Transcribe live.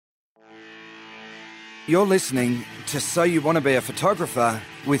You're listening to So You Want to Be a Photographer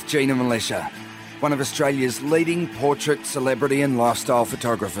with Gina Militia, one of Australia's leading portrait, celebrity and lifestyle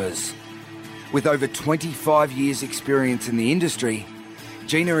photographers. With over 25 years' experience in the industry,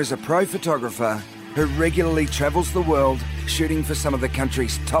 Gina is a pro photographer who regularly travels the world shooting for some of the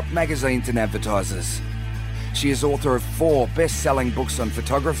country's top magazines and advertisers. She is author of 4 best-selling books on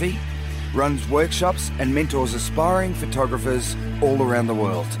photography, runs workshops and mentors aspiring photographers all around the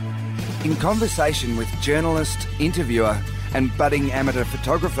world. In conversation with journalist, interviewer and budding amateur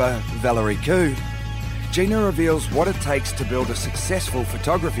photographer Valerie Khoo, Gina reveals what it takes to build a successful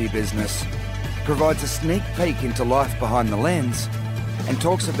photography business, provides a sneak peek into life behind the lens, and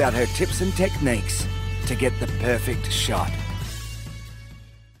talks about her tips and techniques to get the perfect shot.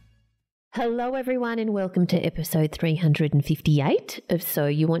 Hello everyone and welcome to episode 358 of So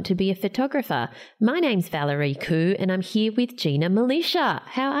You Want to Be a Photographer. My name's Valerie Khoo and I'm here with Gina Militia.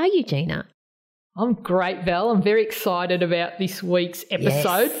 How are you, Gina? I'm great, Val. I'm very excited about this week's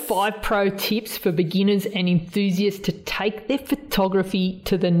episode. Yes. 5 pro tips for beginners and enthusiasts to take their photography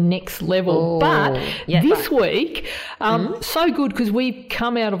to the next level. This week, so good because we've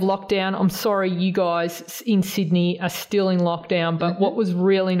come out of lockdown. I'm sorry you guys in Sydney are still in lockdown, but what was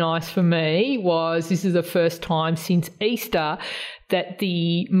really nice for me was this is the first time since Easter that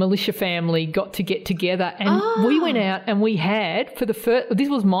the Militia family got to get together and we went out and we had, this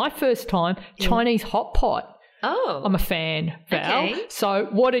was my first time, Chinese hot pot. Oh. I'm a fan, Val. Okay. So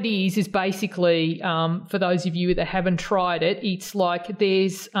what it is basically, for those of you that haven't tried it, it's like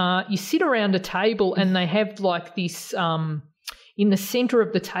there's, you sit around a table and they have like this, in the centre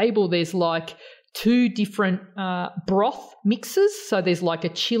of the table there's like 2 different broth mixes. So there's like a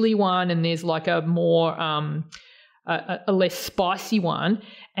chili one and there's like a more a less spicy one,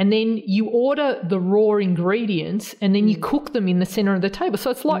 and then you order the raw ingredients and then you cook them in the centre of the table.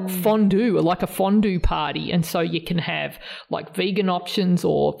 So it's like fondue, or like a fondue party, and so you can have like vegan options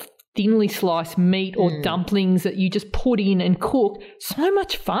or thinly sliced meat or dumplings that you just put in and cook. So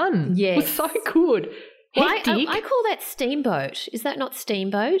much fun. Yes. It was so good. Well, Hectic. I call that steamboat. Is that not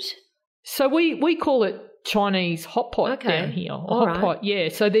steamboat? So we call it Chinese hot pot down here. All Hot pot, yeah.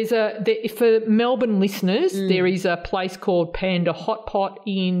 So for Melbourne listeners, there is a place called Panda Hot Pot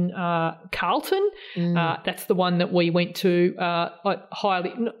in Carlton. That's the one that we went to.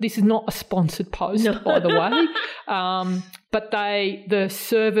 This is not a sponsored post, by the way. But the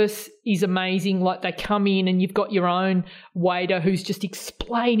service is amazing. Like they come in and you've got your own waiter who's just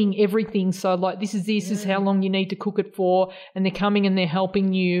explaining everything. So like this is how long you need to cook it for, and they're coming and they're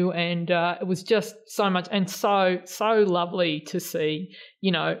helping you. And it was just so much and so lovely to see,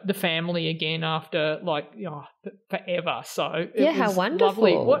 the family again after forever. So it was how wonderful.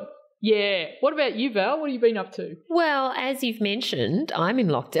 Lovely. What about you, Val? What have you been up to? Well, as you've mentioned, I'm in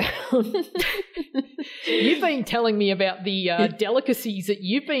lockdown. You've been telling me about the delicacies that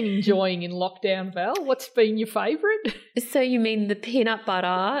you've been enjoying in lockdown, Val. What's been your favourite? So you mean the peanut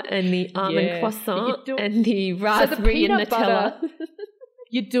butter and the almond croissant and the So raspberry the and Nutella? butter,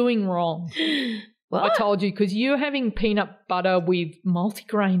 you're doing wrong. What? I told you, because you're having peanut butter with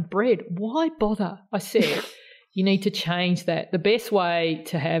multigrain bread. Why bother? I said you need to change that. The best way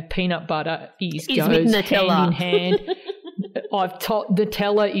to have peanut butter goes with Nutella. hand in hand. I've told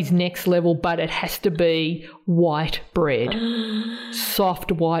Nutella is next level, but it has to be white bread,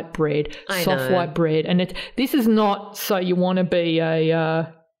 soft white bread, white bread. And this is not so you want to be an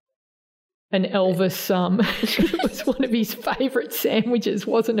Elvis, it was one of his favourite sandwiches,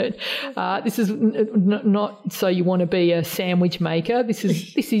 wasn't it? This is not so you want to be a sandwich maker. This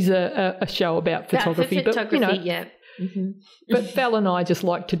is a show about photography. Yeah. But Val and I just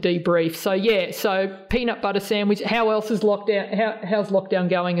like to debrief. So peanut butter sandwich. How else is lockdown? How's lockdown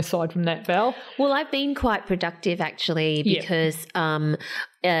going aside from that, Val? Well, I've been quite productive actually because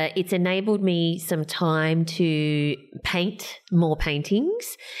it's enabled me some time to paint more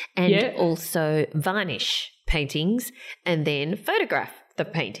paintings and also varnish paintings and then photograph the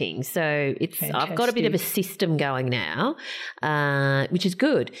painting. So I've got a bit of a system going now, which is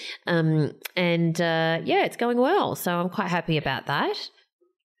good. It's going well. So I'm quite happy about that.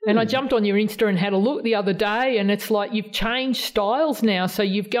 And I jumped on your Insta and had a look the other day, and it's like you've changed styles now. So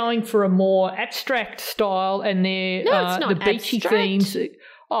you're going for a more abstract style, and they're the beachy abstract. themes.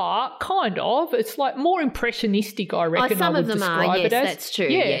 Oh, kind of. It's like more impressionistic, I reckon. Some I would of them describe are, it as. that's true.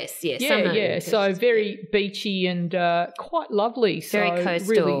 Yeah. Yes. Yeah. So very beachy and quite lovely. Very so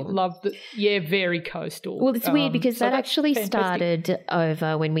coastal. Really love very coastal. Well, it's weird because so that that's actually fantastic. started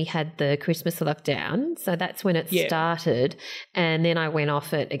over when we had the Christmas lockdown. So that's when it started, and then I went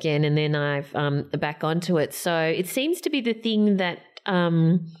off it again, and then I've back onto it. So it seems to be the thing that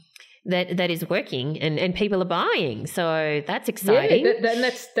that is working and people are buying. So that's exciting. Yeah,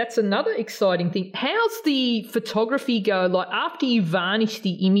 and that's another exciting thing. How's the photography go? Like after you varnish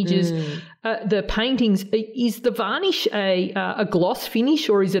the images, the paintings, is the varnish a gloss finish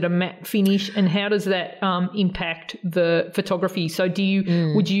or is it a matte finish? And how does that impact the photography? So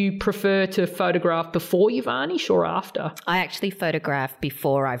would you prefer to photograph before you varnish or after? I actually photograph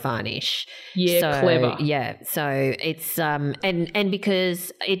before I varnish. Yeah, clever. Yeah, so it's and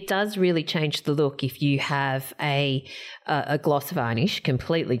because it does really change the look if you have a gloss varnish,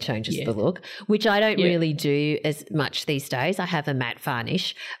 completely changes the look, which I don't really do as much these days. I have a matte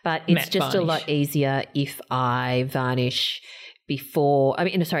varnish, but it's just a lot easier if I varnish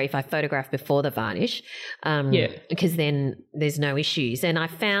if I photograph before the varnish, because then there's no issues. And I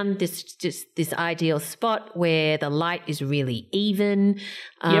found this ideal spot where the light is really even,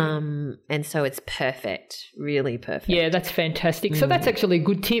 and so it's perfect, really perfect. Yeah, that's fantastic. So that's actually a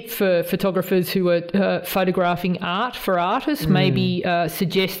good tip for photographers who are photographing art for artists. Maybe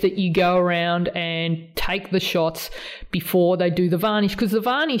suggest that you go around and take the shots before they do the varnish, because the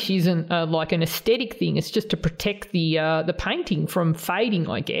varnish isn't like an aesthetic thing. It's just to protect the painting from fading,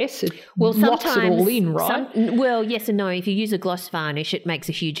 I guess. It locks it all in, right? Well, yes and no. If you use a gloss varnish, it makes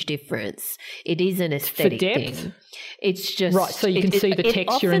a huge difference. It is an aesthetic thing. It's just right, so you can see the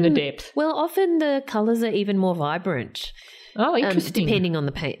texture and the depth. Well, often the colours are even more vibrant. Oh, interesting. Depending on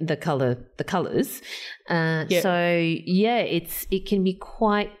the colours. It can be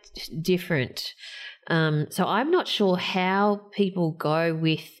quite different. So I'm not sure how people go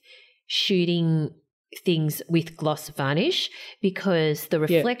with shooting things with gloss varnish, because the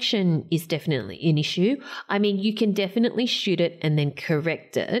reflection is definitely an issue. I mean, you can definitely shoot it and then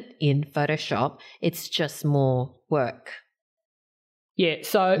correct it in Photoshop. It's just more work. Yeah,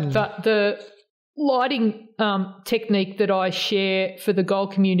 so the lighting technique that I share for the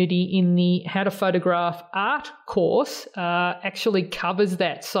Gold community in the How to Photograph Art course actually covers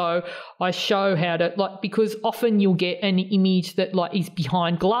that. So I show how to, because often you'll get an image that is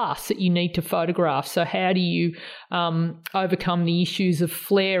behind glass that you need to photograph. So how do you overcome the issues of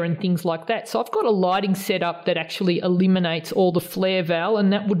flare and things like that? So I've got a lighting setup that actually eliminates all the flare, Val,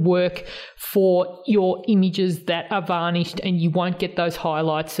 and that would work for your images that are varnished, and you won't get those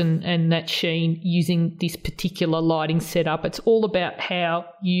highlights and that sheen using this particular lighting setup. It's all about how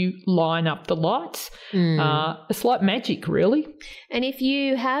you line up the lights. It's like magic, really. And if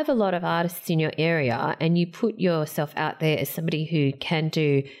you have a lot of artists in your area and you put yourself out there as somebody who can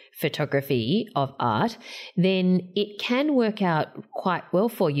do photography of art, then it can work out quite well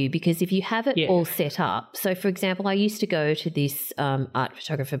for you, because if you have it all set up. So, for example, I used to go to this art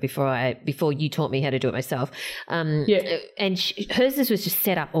photographer before you taught me how to do it myself, and hers was just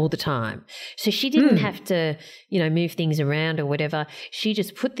set up all the time. So she didn't have to, move things around or whatever. She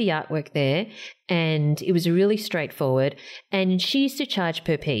just put the artwork there, and it was really straightforward. And she used to charge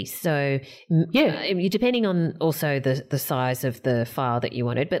per piece. So, depending on also the size of the file that you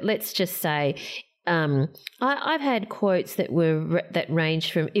wanted. But let's just say I've had quotes that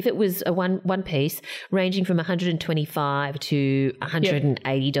range from, if it was a one piece, ranging from $125 to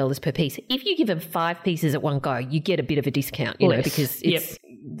 $180 per piece. If you give them 5 pieces at one go, you get a bit of a discount, because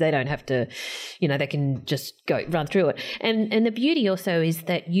they don't have to, they can just run through it. And the beauty also is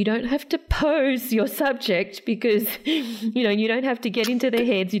that you don't have to pose your subject, because, you don't have to get into their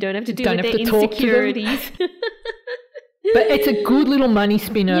heads. You don't have to deal with their insecurities. But it's a good little money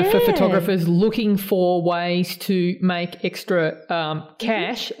spinner for photographers looking for ways to make extra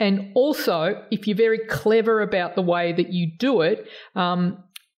cash. And also, if you're very clever about the way that you do it,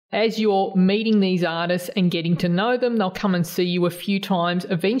 as you're meeting these artists and getting to know them, they'll come and see you a few times.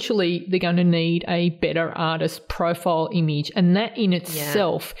 Eventually, they're going to need a better artist profile image. And that in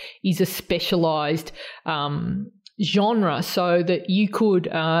itself is a specialised genre, so that you could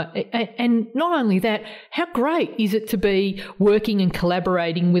and not only that, how great is it to be working and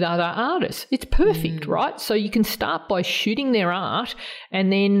collaborating with other artists? It's perfect, right? So you can start by shooting their art,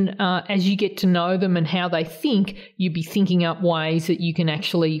 and then as you get to know them and how they think, you'd be thinking up ways that you can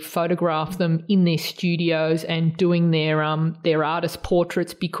actually photograph them in their studios and doing their artist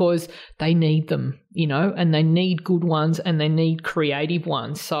portraits, because they need them, and they need good ones and they need creative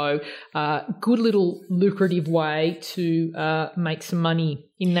ones. So good little lucrative way to make some money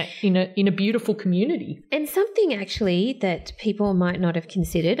in a beautiful community. And something actually that people might not have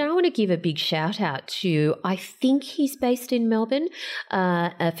considered, I want to give a big shout out to, I think he's based in Melbourne,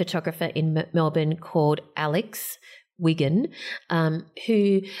 a photographer in Melbourne called Alex Wigan,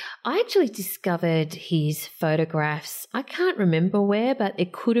 who I actually discovered his photographs. I can't remember where, but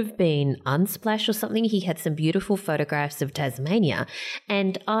it could have been Unsplash or something. He had some beautiful photographs of Tasmania.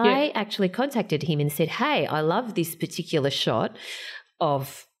 And I actually contacted him and said, hey, I love this particular shot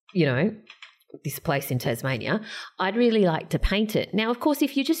of, this place in Tasmania. I'd really like to paint it. Now, of course,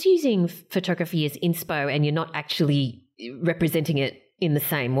 if you're just using photography as inspo and you're not actually representing it in the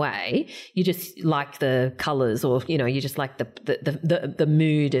same way, you just like the colours or, you just like the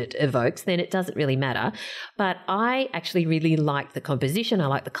mood it evokes, then it doesn't really matter. But I actually really liked the composition. I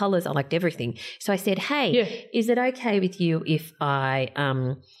liked the colours. I liked everything. So I said, hey, is it okay with you if I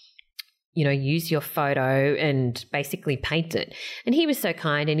use your photo and basically paint it? And he was so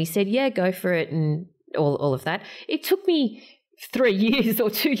kind and he said, yeah, go for it and all of that. It took me 3 years or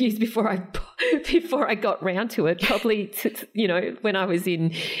 2 years before I got round to it, probably, when I was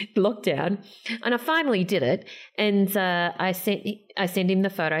in lockdown. And I finally did it. And I sent him the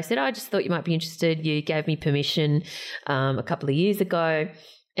photo. I said, I just thought you might be interested. You gave me permission a couple of years ago.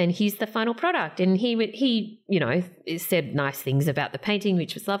 And here's the final product. And he said nice things about the painting,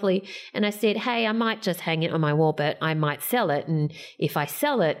 which was lovely. And I said, hey, I might just hang it on my wall, but I might sell it. And if I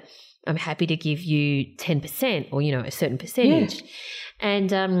sell it, I'm happy to give you 10% or, a certain percentage. Yeah.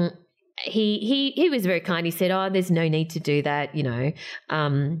 And he was very kind. He said, oh, there's no need to do that,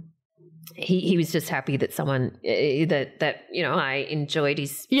 He was just happy that someone that I enjoyed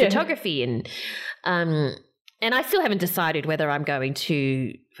his photography and I still haven't decided whether I'm going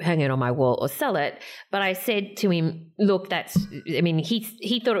to hang it on my wall or sell it. But I said to him, look,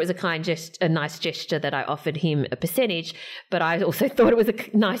 he thought it was a nice gesture that I offered him a percentage, but I also thought it was a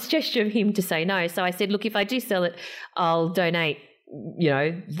nice gesture of him to say no. So I said, look, if I do sell it, I'll donate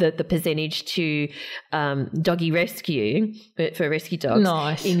the percentage to Doggy Rescue for rescue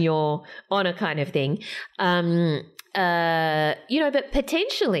dogs in your honour kind of thing. But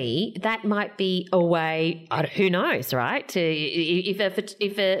potentially that might be a way, who knows, right?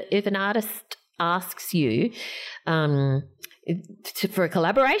 If an artist asks you for a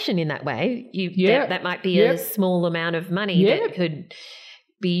collaboration in that way, that might be a small amount of money that could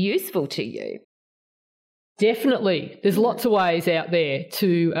be useful to you. Definitely. There's lots of ways out there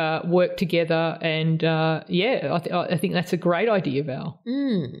to work together and, I think that's a great idea, Val.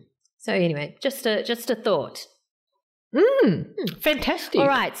 So anyway, just a thought. Fantastic. All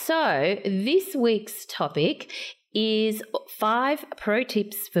right, so this week's topic is 5 pro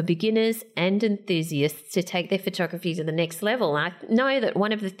tips for beginners and enthusiasts to take their photography to the next level. I know that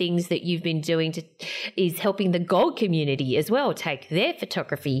one of the things that you've been doing is helping the gold community as well take their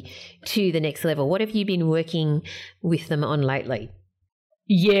photography to the next level. What have you been working with them on lately?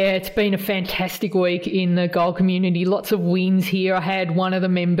 Yeah, it's been a fantastic week in the gold community. Lots of wins here. I had one of the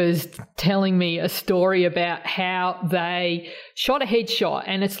members telling me a story about how they shot a headshot,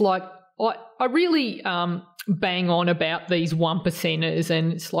 and it's like I really bang on about these 1%ers,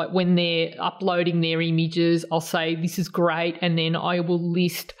 and it's like when they're uploading their images, I'll say this is great, and then I will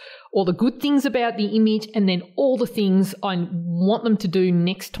list all the good things about the image and then all the things I want them to do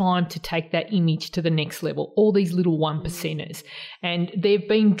next time to take that image to the next level, all these little 1%ers. And they've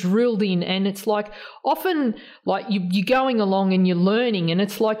been drilled in, and it's like often like you're going along and you're learning, and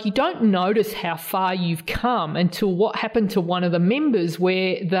it's like you don't notice how far you've come until what happened to one of the members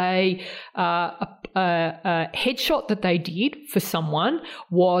where they a headshot that they did for someone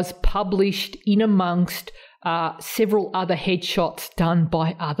was published in amongst several other headshots done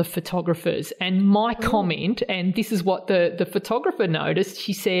by other photographers. And my comment, and this is what the photographer noticed,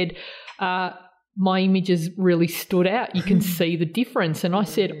 she said, my images really stood out. You can see the difference. And I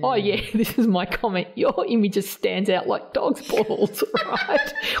said, oh, yeah, this is my comment. Your images stands out like dog's balls,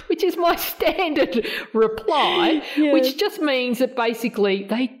 right? Which is my standard reply, which just means that basically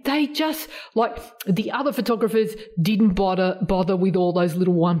they just, like, the other photographers didn't bother with all those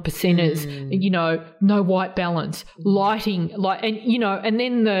little 1%ers, no white balance, lighting, and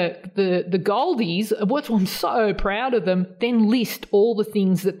then the goldies, which I'm so proud of them, then list all the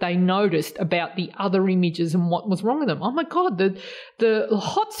things that they noticed about the other images and what was wrong with them. Oh my God, the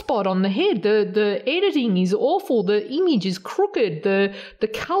hot spot on the head, the editing is awful, the image is crooked, the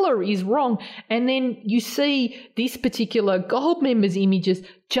color is wrong. And then you see this particular gold member's images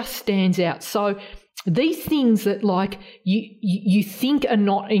just stands out. So these things that like you think are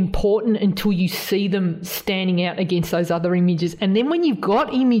not important until you see them standing out against those other images. And then when you've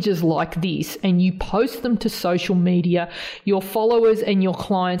got images like this and you post them to social media, your followers and your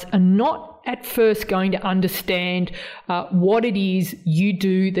clients are not at first going to understand what it is you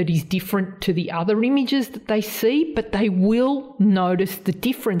do that is different to the other images that they see, but they will notice the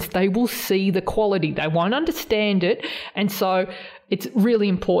difference. They will see the quality. They won't understand it. And so it's really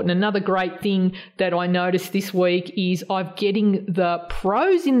important. Another great thing that I noticed this week is I'm getting the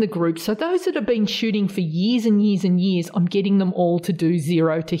pros in the group. So those that have been shooting for years and years and years, I'm getting them all to do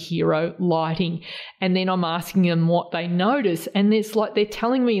 0 to hero lighting. And then I'm asking them what they notice. And it's like they're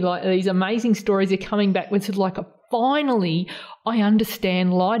telling me like these amazing stories are coming back with like finally, I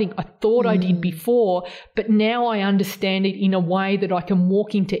understand lighting. I thought I did before, but now I understand it in a way that I can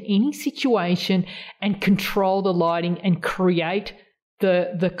walk into any situation and control the lighting and create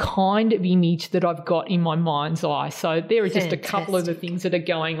the kind of image that I've got in my mind's eye. So there are just a couple of the things that are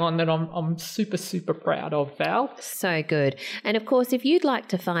going on that I'm super, super proud of, Val. So good. And of course, if you'd like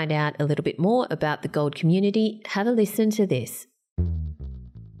to find out a little bit more about the Gold community, have a listen to this.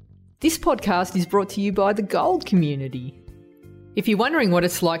 This podcast is brought to you by the Gold community. If you're wondering what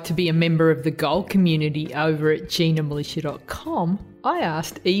it's like to be a member of the Gold community over at GinaMilicia.com, I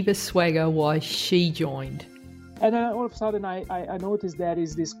asked Eva Swagger why she joined. And then all of a sudden I noticed there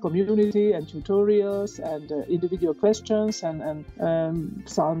is this community and tutorials and individual questions and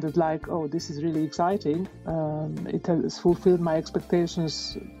sounded like, oh, this is really exciting. It has fulfilled my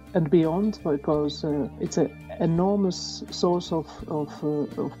expectations and beyond, because it's an enormous source of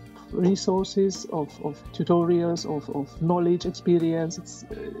resources, of tutorials, of knowledge, experience. It's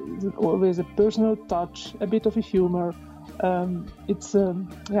always a personal touch, a bit of a humor.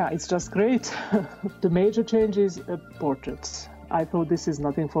 It's just great. The major change is portraits. I thought this is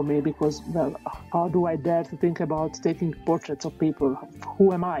nothing for me because, well, how do I dare to think about taking portraits of people?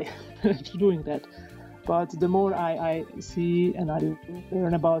 Who am I doing that? But the more I see and I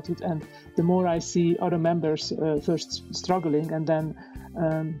learn about it, and the more I see other members first struggling and then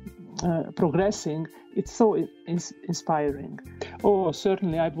progressing, it's so inspiring. Oh,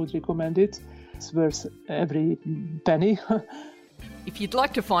 certainly I would recommend it. It's worth every penny. If you'd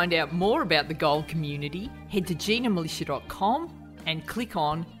like to find out more about the Gold community, head to GinaMilicia.com and click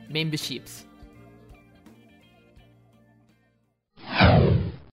on Memberships.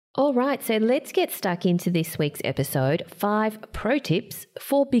 All right, so let's get stuck into this week's episode, 5 pro tips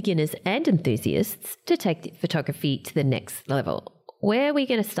for beginners and enthusiasts to take photography to the next level. Where are we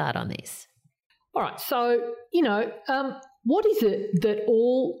going to start on this? All right, so, what is it that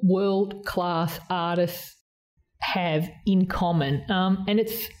all world-class artists have in common? And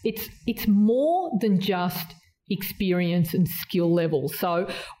it's more than just experience and skill level. So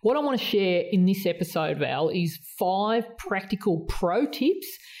what I want to share in this episode, Val, is 5 practical pro tips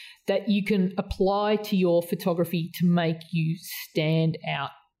that you can apply to your photography to make you stand out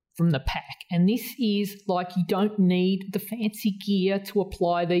from the pack. And this is like, you don't need the fancy gear to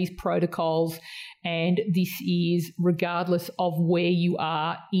apply these protocols, and this is regardless of where you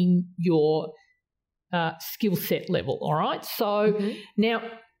are in your skill set level, all right? So now,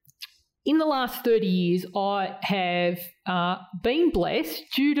 in the last 30 years, I have been blessed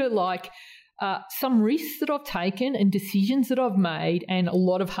due to some risks that I've taken and decisions that I've made and a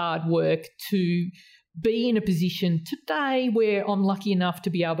lot of hard work to be in a position today where I'm lucky enough to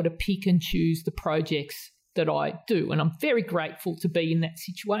be able to pick and choose the projects that I do. And I'm very grateful to be in that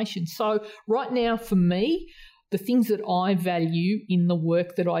situation. So right now for me, the things that I value in the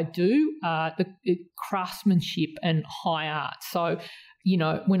work that I do are the craftsmanship and high art. So,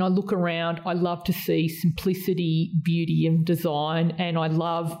 when I look around, I love to see simplicity, beauty and design, and I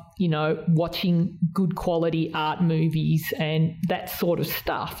love, watching good quality art movies and that sort of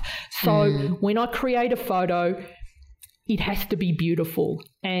stuff. So when I create a photo, it has to be beautiful.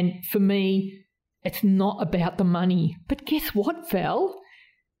 And for me, it's not about the money. But guess what, Val?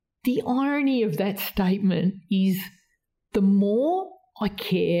 The irony of that statement is the more I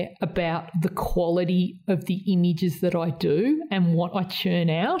care about the quality of the images that I do and what I churn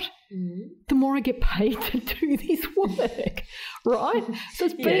out, the more I get paid to do this work, right? So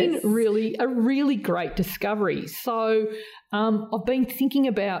it's been really a really great discovery. So I've been thinking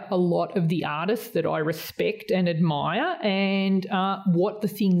about a lot of the artists that I respect and admire and what the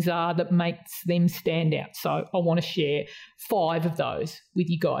things are that makes them stand out. So I want to share 5 of those with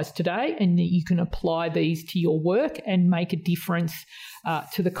you guys today, and you can apply these to your work and make a difference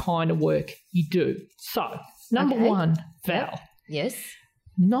to the kind of work you do. So number 1, Val. Yep. Yes.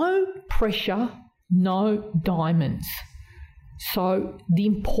 No pressure, no diamonds. So the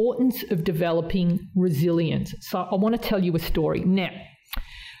importance of developing resilience. So I want to tell you a story. Now,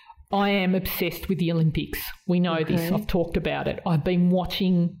 I am obsessed with the Olympics. We know this. I've talked about it. I've been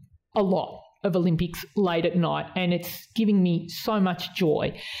watching a lot. of Olympics late at night, and it's giving me so much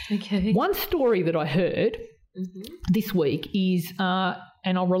joy. Okay. One story that I heard this week is,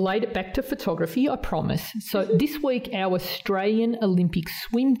 and I'll relate it back to photography, I promise. So this week our Australian Olympic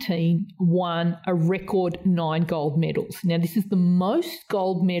swim team won a record 9 gold medals. Now, this is the most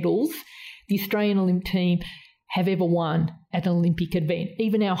gold medals the Australian Olympic team have ever won at an Olympic event.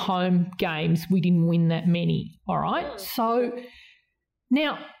 Even our home games, we didn't win that many, all right? So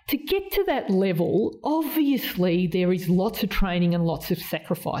now, to get to that level, obviously there is lots of training and lots of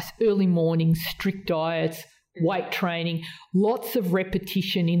sacrifice. Early mornings, strict diets, weight training, lots of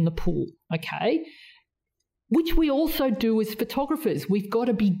repetition in the pool, okay? Which we also do as photographers. We've got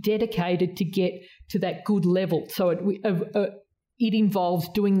to be dedicated to get to that good level. So it involves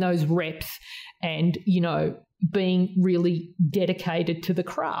doing those reps and, you know, being really dedicated to the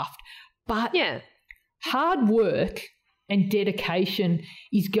craft. But hard work and dedication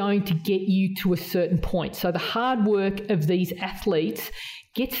is going to get you to a certain point. So the hard work of these athletes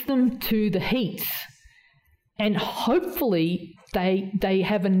gets them to the heats, and hopefully they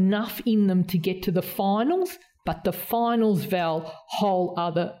have enough in them to get to the finals, but the finals, Val, whole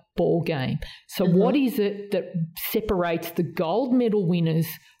other ball game. So what is it that separates the gold medal winners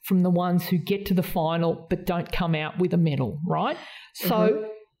from the ones who get to the final but don't come out with a medal, right? So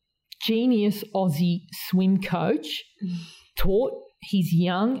genius Aussie swim coach taught his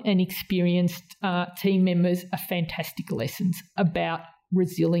young and experienced team members a fantastic lessons about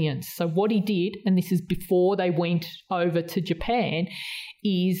resilience. So what he did, and this is before they went over to Japan,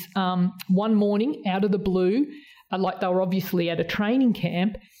 is one morning out of the blue, like they were obviously at a training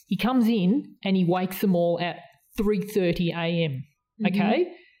camp, he comes in and he wakes them all at 3:30 a.m. Okay?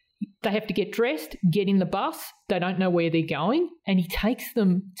 They have to get dressed, get in the bus. They don't know where they're going, and he takes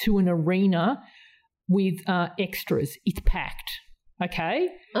them to an arena with extras. It's packed, okay?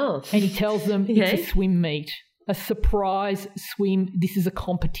 Oh. And he tells them it's a swim meet, a surprise swim. This is a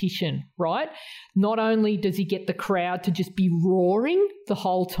competition, right? Not only does he get the crowd to just be roaring the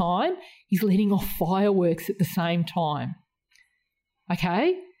whole time, he's letting off fireworks at the same time,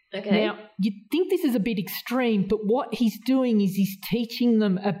 okay? Now, you'd think this is a bit extreme, but what he's doing is he's teaching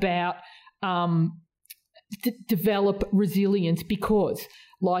them about develop resilience, because,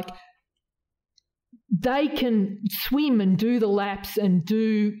 like, they can swim and do the laps and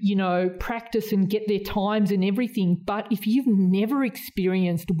do, you know, practice and get their times and everything. But if you've never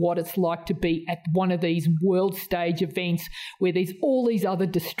experienced what it's like to be at one of these world stage events where there's all these other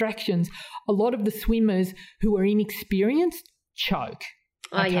distractions, a lot of the swimmers who are inexperienced choke.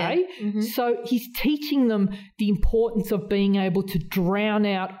 Okay, so he's teaching them the importance of being able to drown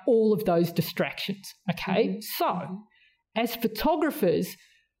out all of those distractions. Okay, so as photographers,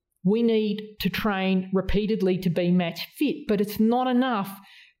 we need to train repeatedly to be match fit, but it's not enough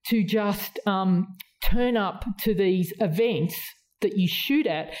to just turn up to these events that you shoot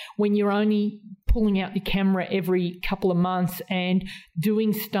at when you're only pulling out your camera every couple of months and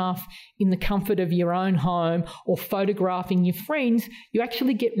doing stuff in the comfort of your own home or photographing your friends. You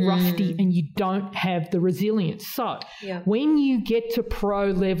actually get rusty and you don't have the resilience. So when you get to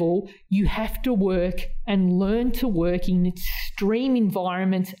pro level, you have to work and learn to work in extreme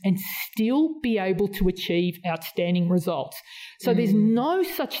environments and still be able to achieve outstanding results. So there's no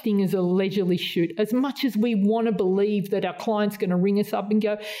such thing as a leisurely shoot, as much as we want to believe that our client's going to ring us up and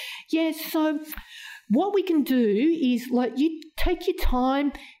go, yeah, so what we can do is, like, you take your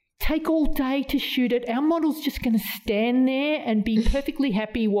time, take all day to shoot it. Our model's just going to stand there and be perfectly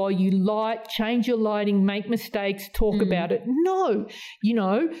happy while you light, change your lighting, make mistakes, talk about it. No, you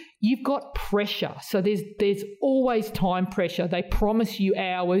know, you've got pressure. So there's always time pressure. They promise you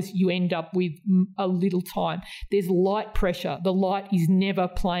hours, you end up with a little time. There's light pressure. The light is never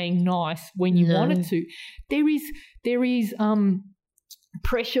playing nice when you want it to. There is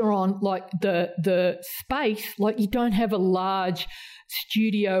pressure on, like, the space. Like, you don't have a large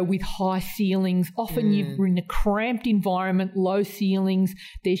studio with high ceilings. Often you're in a cramped environment, low ceilings,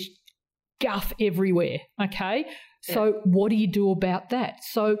 there's guff everywhere, okay? So what do you do about that?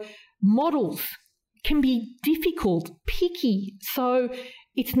 So models can be difficult, picky. So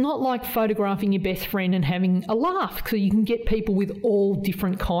it's not like photographing your best friend and having a laugh. So you can get people with all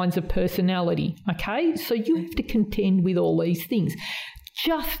different kinds of personality, okay? So you have to contend with all these things.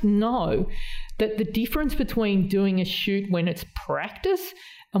 Just know that the difference between doing a shoot when it's practice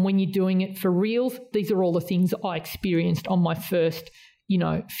and when you're doing it for reals, these are all the things I experienced on my first,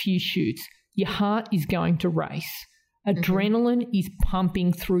 few shoots. Your heart is going to race. Adrenaline is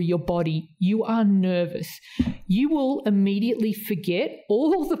pumping through your body. You are nervous. You will immediately forget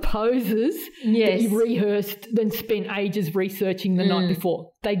all the poses that you rehearsed, then spent ages researching the night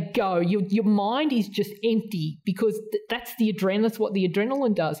before. They go. Your mind is just empty because that's the adrenaline. That's what the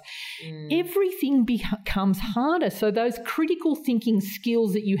adrenaline does. Everything becomes harder. So those critical thinking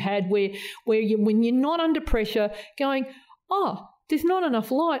skills that you had where when you're not under pressure going, oh, there's not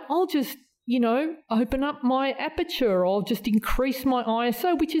enough light, I'll just open up my aperture, I'll just increase my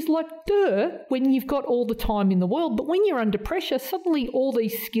ISO, which is like, when you've got all the time in the world. But when you're under pressure, suddenly all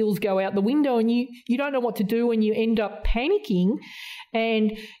these skills go out the window and you don't know what to do and you end up panicking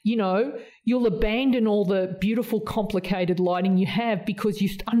and, you'll abandon all the beautiful, complicated lighting you have because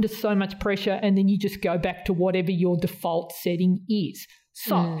you're under so much pressure, and then you just go back to whatever your default setting is.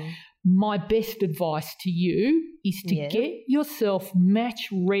 So my best advice to you is to get yourself match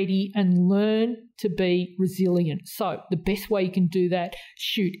ready and learn to be resilient. So the best way you can do that,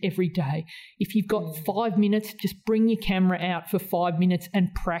 shoot every day. If you've got 5 minutes, just bring your camera out for 5 minutes and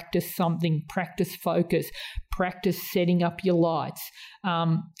practice something. Practice focus. Practice setting up your lights.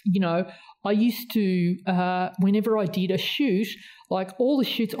 I used to, whenever I did a shoot, like all the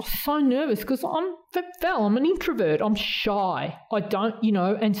shoots, I was so nervous because I'm an introvert. I'm shy. I don't,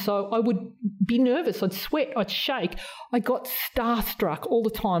 and so I would be nervous. I'd sweat. I'd shake. I got starstruck all the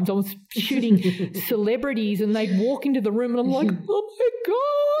times. I was shooting celebrities and they'd walk into the room and I'm like, oh my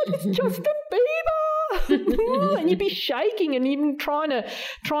God, it's Justin Bieber. And you'd be shaking and even trying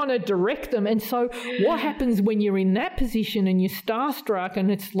to direct them. And so what happens when you're in that position and you're starstruck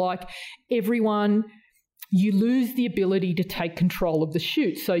and it's like you lose the ability to take control of the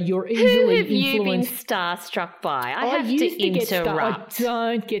shoot. So you're easily influenced. Who have you been starstruck by? I have to interrupt. I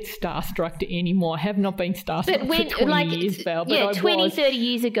don't get starstruck anymore. I have not been starstruck for 20 years, Val. But 20, 30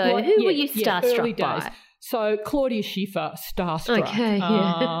 years ago. Who were you starstruck by? So Claudia Schiffer, starstruck. Okay,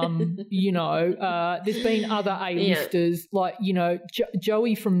 there's been other A-listers like,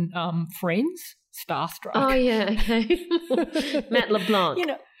 Joey from Friends, starstruck. Oh, yeah, okay. Matt LeBlanc.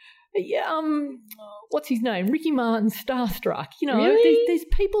 What's his name? Ricky Martin, starstruck. Really? There's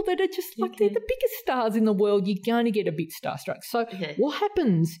people that are just like they're the biggest stars in the world. You're going to get a bit starstruck. So what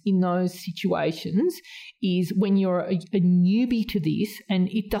happens in those situations is when you're a newbie to this, and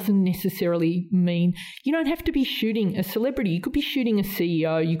it doesn't necessarily mean you don't have to be shooting a celebrity. You could be shooting a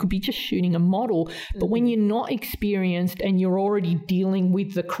CEO. You could be just shooting a model. But when you're not experienced and you're already dealing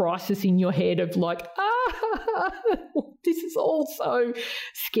with the crisis in your head of like, this is all so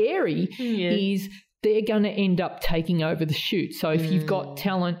scary, is they're going to end up taking over the shoot. So if you've got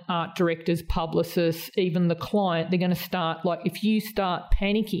talent, art directors, publicists, even the client, they're going to start, like if you start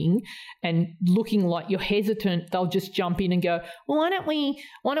panicking and looking like you're hesitant, they'll just jump in and go, well, why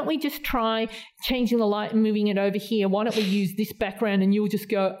don't we just try changing the light and moving it over here? Why don't we use this background? And you'll just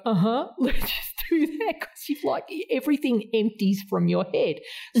go, let's just do that, because you've like everything empties from your head.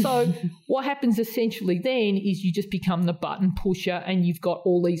 So what happens essentially then is you just become the button pusher and you've got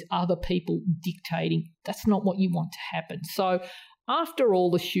all these other people dictating. That's not what you want to happen. So after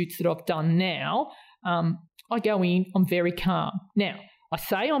all the shoots that I've done now, I go in, I'm very calm. Now, I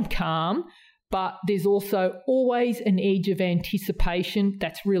say I'm calm, but there's also always an edge of anticipation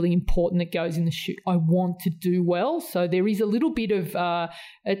that's really important that goes in the shoot. I want to do well. So there is a little bit of a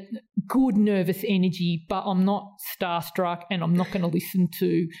good nervous energy, but I'm not starstruck and I'm not going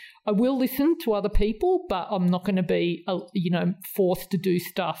to I will listen to other people, but I'm not going to be, forced to do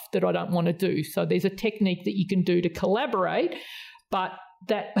stuff that I don't want to do. So there's a technique that you can do to collaborate, but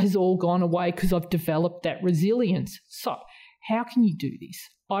that has all gone away because I've developed that resilience. So how can you do this?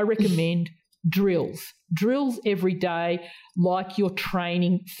 I recommend drills every day, like you're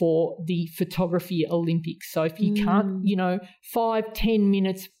training for the photography Olympics. So if you can't, 5, 10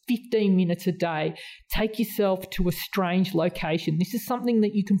 minutes, 15 minutes a day, take yourself to a strange location. This is something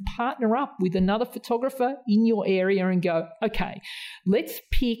that you can partner up with another photographer in your area and go, okay, let's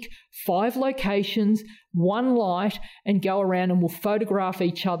pick 5 locations, 1 light, and go around and we'll photograph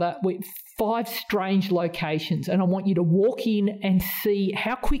each other with 5 strange locations. And I want you to walk in and see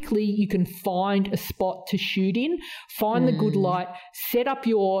how quickly you can find a spot to shoot in, find the good light, set up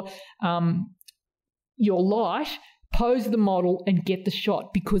your light, pose the model and get the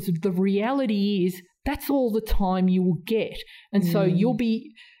shot, because the reality is that's all the time you will get. And so you'll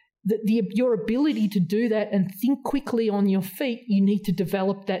be your ability to do that and think quickly on your feet, you need to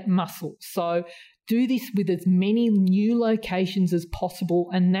develop that muscle. So do this with as many new locations as possible,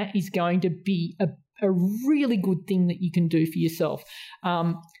 and that is going to be a really good thing that you can do for yourself.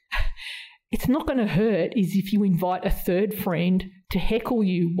 it's not going to hurt is if you invite a third friend to heckle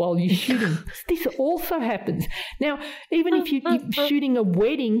you while you're shooting. This also happens. Now, even if you're shooting a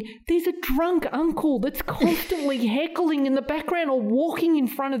wedding, there's a drunk uncle that's constantly heckling in the background or walking in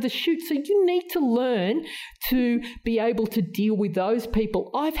front of the shoot. So you need to learn to be able to deal with those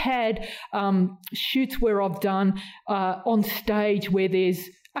people. I've had shoots where I've done on stage where there's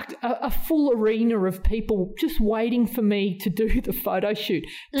a full arena of people just waiting for me to do the photo shoot.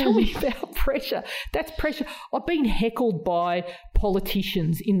 Tell me about pressure. That's pressure. I've been heckled by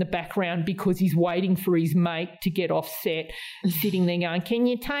politicians in the background because he's waiting for his mate to get off set, sitting there going, can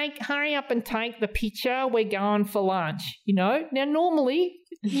you hurry up and take the picture? We're going for lunch, you know? Now, normally,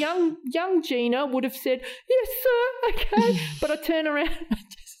 young Gina would have said, yes, sir, okay. But I turn around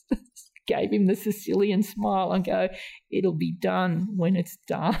and gave him the Sicilian smile and go, it'll be done when it's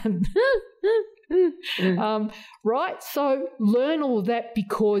done. Right? So learn all of that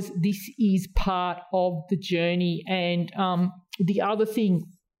because this is part of the journey. And the other thing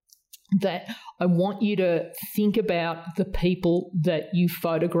that I want you to think about the people that you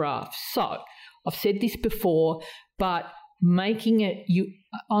photograph. So I've said this before, but making it you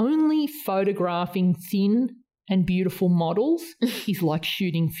only photographing thin and beautiful models is like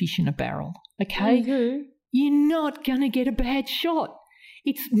shooting fish in a barrel, okay? Mm-hmm. You're not going to get a bad shot.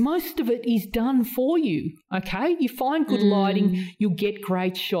 Most of it is done for you, okay? You find good lighting, you'll get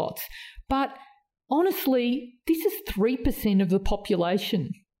great shots. But honestly, this is 3% of the population,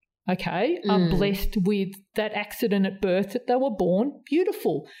 okay, are blessed with that accident at birth that they were born.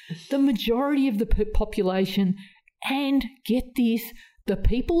 Beautiful. The majority of the population, and get this, the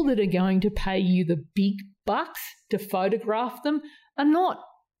people that are going to pay you the big bucks to photograph them are not,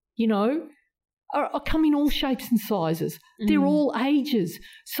 you know, are come in all shapes and sizes. They're all ages.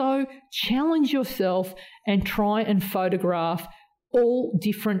 So challenge yourself and try and photograph all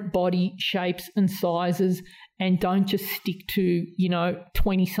different body shapes and sizes, and don't just stick to, you know,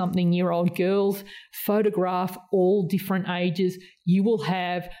 20-something-year-old girls. Photograph all different ages. You will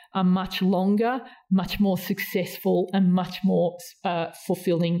have a much longer, much more successful and much more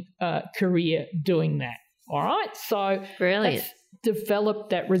fulfilling career doing that. All right? So brilliant.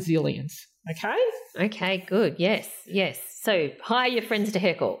 Develop that resilience. Okay? Okay, good. Yes. So hire your friends to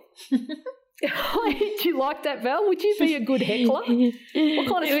heckle. Do you like that, Val? Would you be a good heckler? What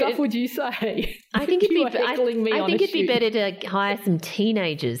kind of stuff would you say? I think it'd be better to hire some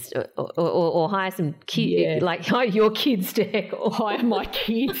teenagers or hire some kids, like hire your kids to heckle. Hire my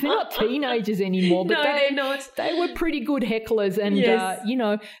kids. They're not teenagers anymore, but they're not. They were pretty good hecklers, and you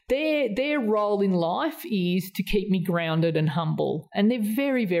know, their role in life is to keep me grounded and humble, and they're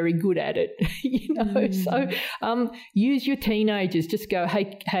very, very good at it. You know, so use your teenagers. Just go,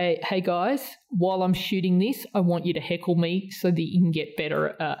 hey guys. While I'm shooting this, I want you to heckle me so that you can get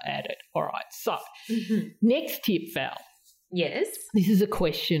better at it. All right. So next tip, Val. Yes. This is a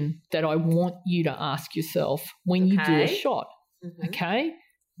question that I want you to ask yourself when you do a shot. Okay.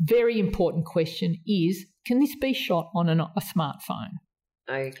 Very important question is, can this be shot on a smartphone?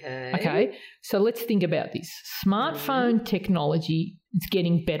 Okay. So let's think about this. Smartphone technology is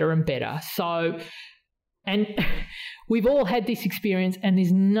getting better and better. So, and we've all had this experience, and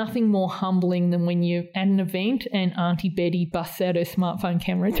there's nothing more humbling than when you're at an event and Auntie Betty busts out her smartphone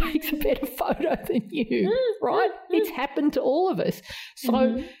camera and takes a better photo than you, right? It's happened to all of us.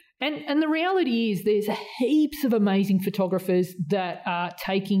 So, and the reality is there's heaps of amazing photographers that are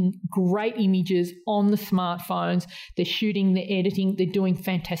taking great images on the smartphones. They're shooting, they're editing, they're doing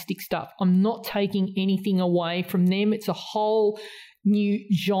fantastic stuff. I'm not taking anything away from them. It's a whole new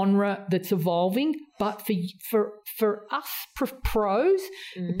genre that's evolving, but for us pros,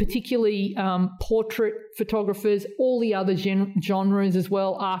 particularly portrait photographers, all the other genres as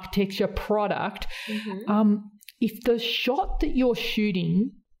well, architecture, product, if the shot that you're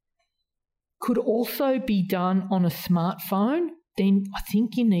shooting could also be done on a smartphone, then I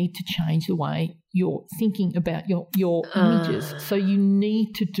think you need to change the way you're thinking about your images. So you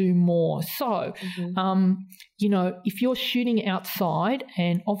need to do more. So, you know, if you're shooting outside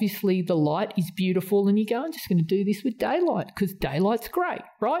and obviously the light is beautiful and you go, I'm just going to do this with daylight because daylight's great,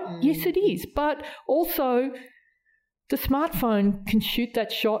 right? Yes, it is. But also the smartphone can shoot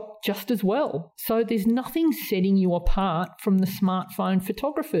that shot just as well. So there's nothing setting you apart from the smartphone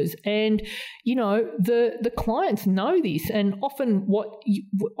photographers. And, you know, the clients know this. And often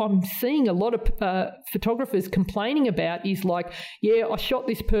I'm seeing a lot of photographers complaining about is like, yeah, I shot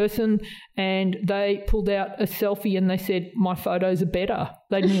this person and they pulled out a selfie and they said, my photos are better.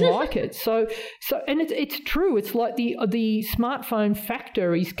 They didn't like it. So, and it's true. It's like the smartphone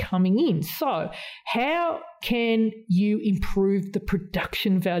factor is coming in. So how can you improve the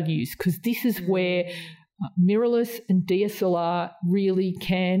production values? Because this is where mirrorless and DSLR really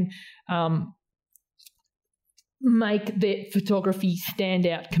can make their photography stand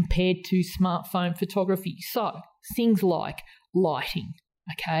out compared to smartphone photography. So things like lighting,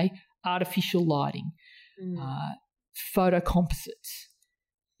 okay, artificial lighting, photo composites,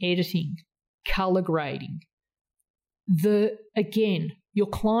 editing, color grading. Again, your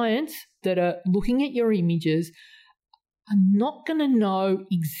clients that are looking at your images are not going to know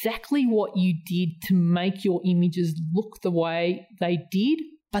exactly what you did to make your images look the way they did,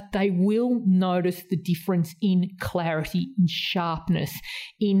 but they will notice the difference in clarity, in sharpness,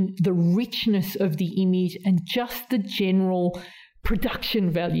 in the richness of the image, and just the general production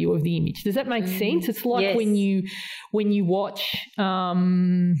value of the image. Does that make sense? It's like when you watch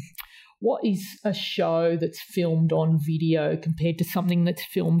what is a show that's filmed on video compared to something that's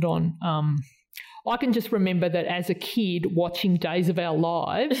filmed on I can just remember that as a kid watching Days of Our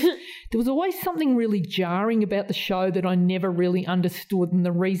Lives, there was always something really jarring about the show that I never really understood, and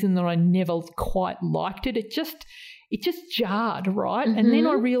the reason that I never quite liked it, it just jarred, right? Mm-hmm. And then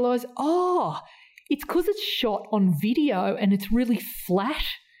I realised, it's because it's shot on video and it's really flat.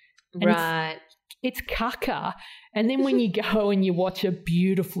 And right. It's caca. And then when you go and you watch a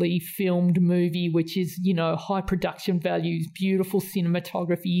beautifully filmed movie, which is, high production values, beautiful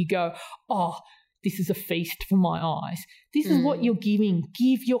cinematography, you go, this is a feast for my eyes. This is what you're giving.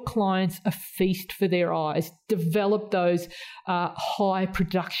 Give your clients a feast for their eyes. Develop those high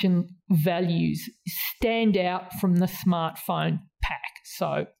production values. Stand out from the smartphone pack.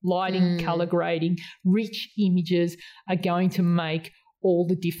 So lighting, color grading, rich images are going to make all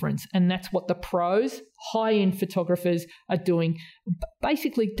the difference. And that's what the pros, high-end photographers are doing.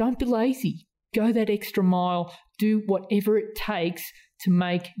 Basically, don't be lazy. Go that extra mile. Do whatever it takes to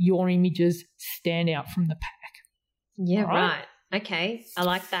make your images stand out from the pack. Yeah, right. Okay. I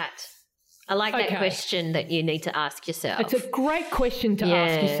like that. I like that question that you need to ask yourself. It's a great question to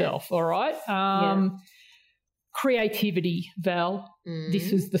ask yourself, all right? Creativity, Val.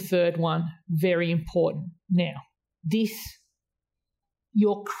 This is the third one. Very important. Now,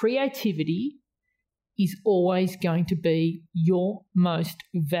 your creativity is always going to be your most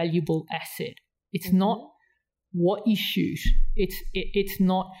valuable asset. It's not what you shoot. It's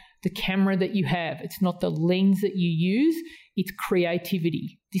not the camera that you have. It's not the lens that you use. It's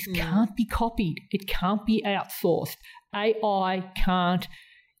creativity. This can't be copied. It can't be outsourced. AI can't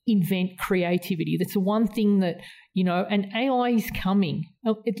invent creativity. That's the one thing that, and AI is coming.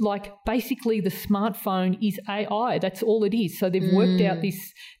 Basically the smartphone is AI. That's all it is. So they've worked out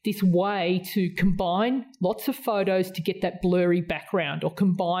this way to combine lots of photos to get that blurry background, or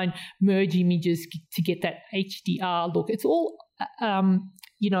combine merge images to get that HDR look. It's all,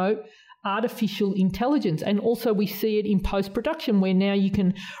 artificial intelligence. And also we see it in post-production, where now you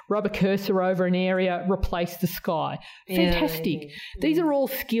can rub a cursor over an area, replace the sky. Fantastic. These are all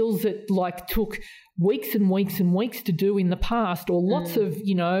skills that took weeks and weeks and weeks to do in the past, or lots of,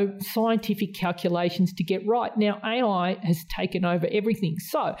 scientific calculations to get right. Now AI has taken over everything.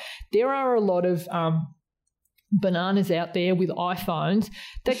 So there are a lot of bananas out there with iPhones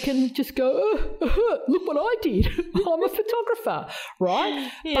that can just go, look what I did. I'm a photographer,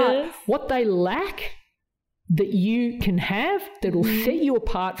 right? Yes. But what they lack that you can have that will set you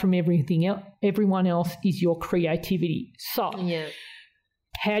apart from everyone else is your creativity. So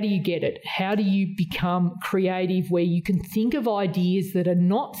how do you get it? How do you become creative where you can think of ideas that are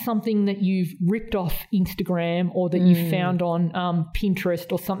not something that you've ripped off Instagram or that you found on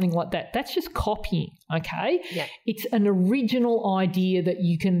Pinterest or something like that? That's just copying, okay? Yeah. It's an original idea that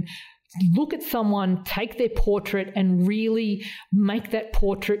you can look at someone, take their portrait and really make that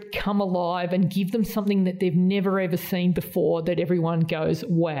portrait come alive and give them something that they've never ever seen before that everyone goes,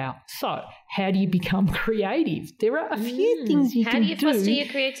 wow. So how do you become creative? There are a few things you can do. How do you foster your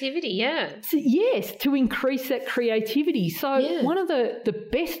creativity? To increase that creativity. So one of the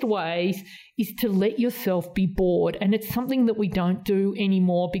best ways is to let yourself be bored. And it's something that we don't do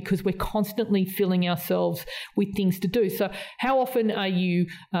anymore because we're constantly filling ourselves with things to do. So how often are you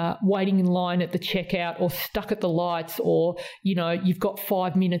waiting in line at the checkout, or stuck at the lights, or, you've got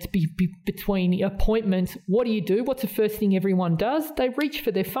 5 minutes between appointments? What do? What's the first thing everyone does? They reach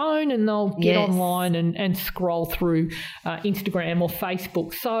for their phone and they'll get online and scroll through Instagram or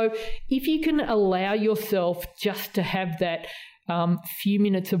Facebook. So if you can allow yourself just to have that few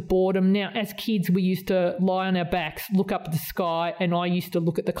minutes of boredom. Now, as kids, we used to lie on our backs, look up at the sky, and I used to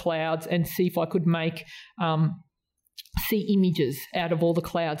look at the clouds and see if I could make see images out of all the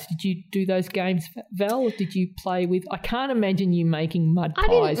clouds. Did you do those games, Val? Or did you play with? I can't imagine you making mud pies.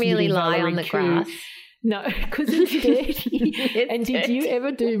 I didn't really lie on the grass. No, because it's dirty. And did you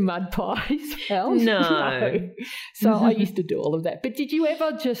ever do mud pies, Val? No. So I used to do all of that. But did you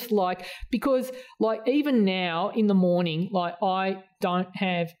ever just because even now in the morning, I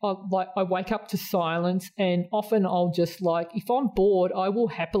wake up to silence, and often I'll just if I'm bored, I will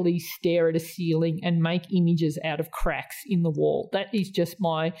happily stare at a ceiling and make images out of cracks in the wall. That is just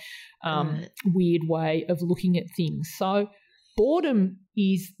my weird way of looking at things. So boredom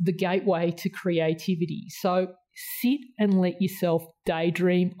is the gateway to creativity. So sit and let yourself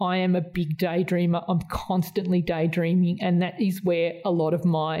daydream. I am a big daydreamer. I'm constantly daydreaming, and that is where a lot of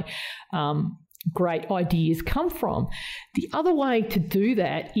my great ideas come from. The other way to do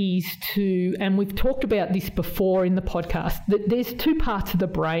that is and we've talked about this before in the podcast, that there's two parts of the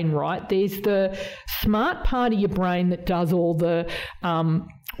brain, right? There's the smart part of your brain that does all the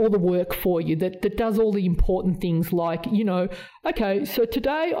work for you, that does all the important things like, okay, so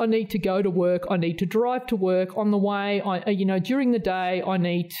today I need to go to work, I need to drive to work, on the way, during the day I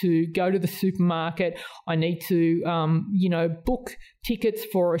need to go to the supermarket, I need to, book tickets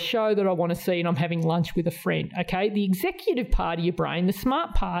for a show that I want to see, and I'm having lunch with a friend, okay? The executive part of your brain, the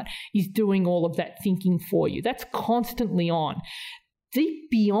smart part, is doing all of that thinking for you. That's constantly on. Deep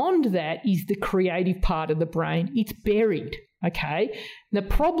beyond that is the creative part of the brain. It's buried. Okay. The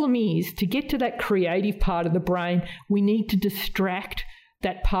problem is, to get to that creative part of the brain, we need to distract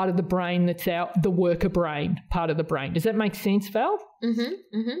that part of the brain that's the worker brain part of the brain. Does that make sense, Val?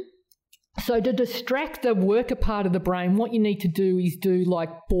 Mm-hmm. Mm-hmm. So to distract the worker part of the brain, what you need to do is do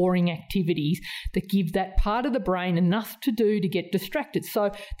boring activities that give that part of the brain enough to do to get distracted.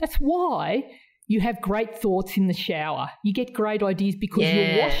 So that's why you have great thoughts in the shower. You get great ideas because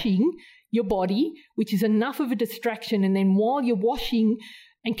you're washing your body, which is enough of a distraction, and then while you're washing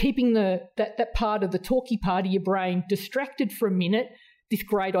and keeping that part of the talky part of your brain distracted for a minute, this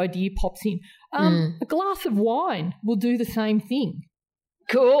great idea pops in. A glass of wine will do the same thing.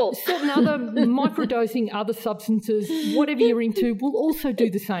 Cool. Certain other microdosing other substances, whatever you're into, will also do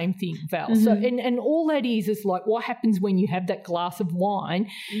the same thing, Val. Mm-hmm. So, and all that is what happens when you have that glass of wine,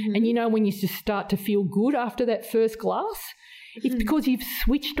 and when you just start to feel good after that first glass. It's because you've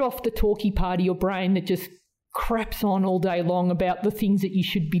switched off the talky part of your brain that just craps on all day long about the things that you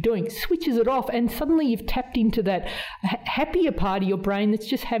should be doing, switches it off, and suddenly you've tapped into that happier part of your brain that's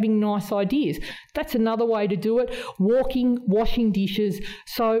just having nice ideas. That's another way to do it. Walking, washing dishes.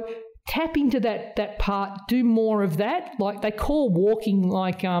 So tap into that part, do more of that. They call walking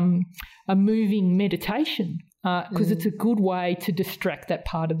a moving meditation because it's a good way to distract that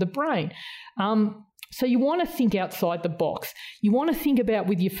part of the brain. So you want to think outside the box. You want to think about,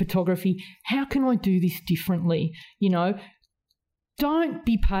 with your photography, how can I do this differently? Don't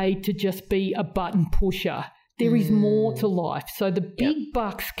be paid to just be a button pusher. There is more to life. So the big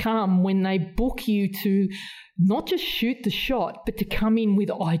bucks come when they book you to not just shoot the shot, but to come in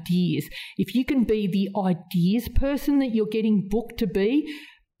with ideas. If you can be the ideas person that you're getting booked to be,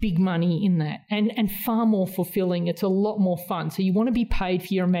 big money in that, and far more fulfilling. It's a lot more fun. So you want to be paid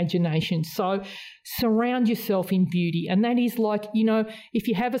for your imagination. So surround yourself in beauty. And that is if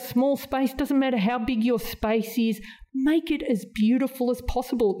you have a small space, doesn't matter how big your space is, make it as beautiful as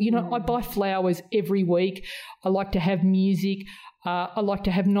possible. I buy flowers every week. I like to have music. I like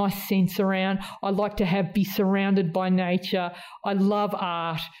to have nice scents around. I like to be surrounded by nature. I love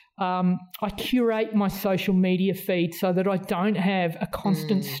art. I curate my social media feed so that I don't have a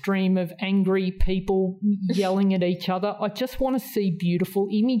constant stream of angry people yelling at each other. I just want to see beautiful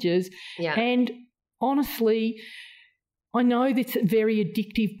images. Yeah. And honestly, I know that's very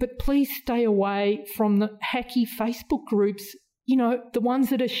addictive, but please stay away from the hacky Facebook groups, the ones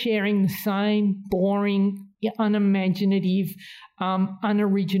that are sharing the same boring, unimaginative,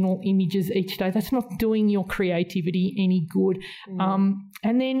 unoriginal images each day. That's not doing your creativity any good.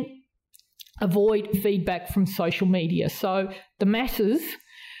 And then avoid feedback from social media. So the masses,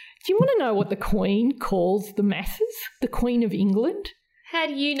 do you want to know what the Queen calls the masses? The Queen of England? How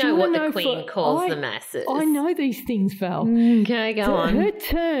do you know what the Queen calls the masses? I know these things, Val. Okay, go on. Her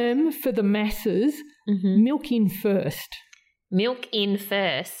term for the masses, milk in first. Milk in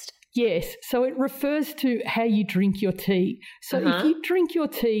first? Yes, so it refers to how you drink your tea. So if you drink your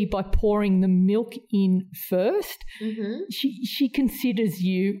tea by pouring the milk in first, she considers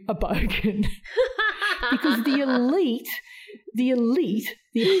you a bogan. Because the elite,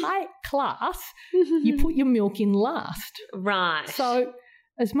 the high class, you put your milk in last. Right. So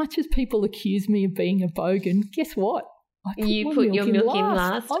as much as people accuse me of being a bogan, guess what? You put your milk in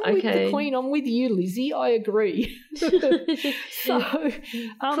last. I'm with the Queen. I'm with you, Lizzie. I agree. So,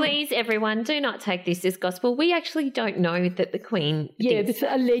 please, everyone, do not take this as gospel. We actually don't know that the Queen. Yeah, this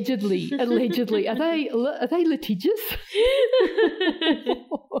allegedly. Are they litigious?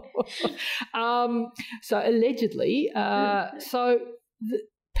 So allegedly. So the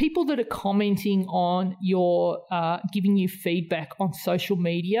people that are commenting on your giving you feedback on social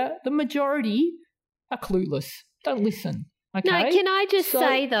media, the majority are clueless. Don't listen. Okay? No, can I just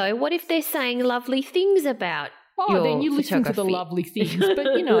say, though, what if they're saying lovely things about your then you listen to the photography? lovely things. But,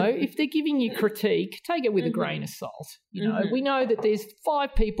 if they're giving you critique, take it with a grain of salt. We know that there's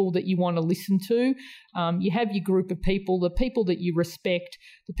 5 people that you want to listen to. You have your group of people, the people that you respect,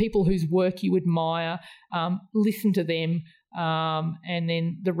 the people whose work you admire. Listen to them. And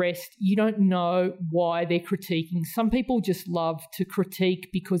then the rest, you don't know why they're critiquing. Some people just love to critique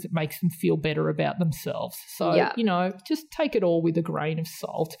because it makes them feel better about themselves. So, just take it all with a grain of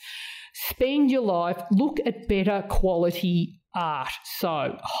salt. Spend your life, look at better quality art.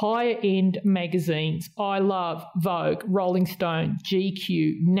 So, higher end magazines. I love Vogue, Rolling Stone,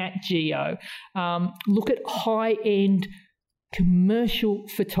 GQ, Nat Geo. Look at high end commercial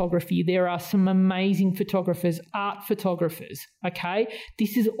photography. There are some amazing photographers, art photographers, okay?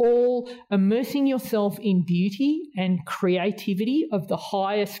 This is all immersing yourself in beauty and creativity of the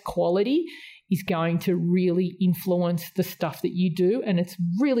highest quality is going to really influence the stuff that you do, and it's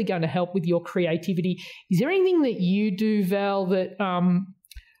really going to help with your creativity. Is there anything that you do, Val, that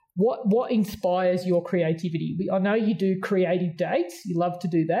what inspires your creativity? I know you do creative dates. You love to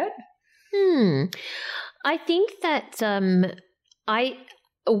do that. I think that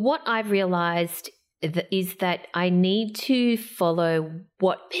what I've realised is that I need to follow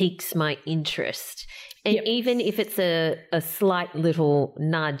what piques my interest, and even if it's a slight little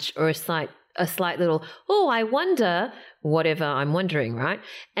nudge or a slight little, I wonder, whatever I'm wondering, right?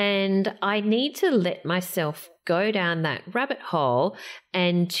 And I need to let myself go down that rabbit hole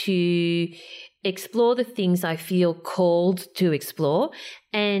and to explore the things I feel called to explore.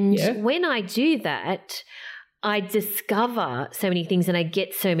 And when I do that, I discover so many things and I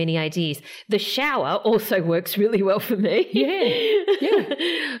get so many ideas. The shower also works really well for me. Yeah.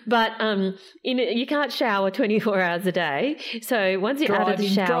 But you can't shower 24 hours a day. So once you're out of the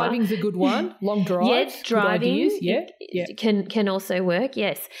shower, driving's a good one. Long drives. Yes, driving can also work.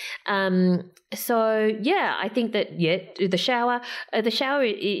 Yes. So I think that the shower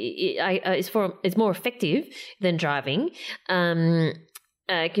is more effective than driving.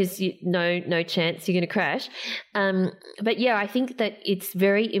 Because no chance you're going to crash. But I think that it's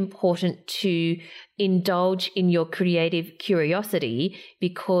very important to indulge in your creative curiosity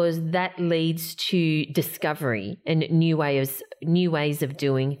because that leads to discovery and new ways of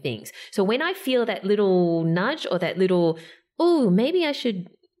doing things. So when I feel that little nudge or that little, maybe I should,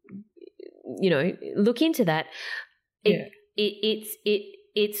 look into that.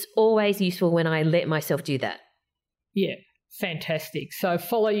 It's always useful when I let myself do that. Yeah. Fantastic. So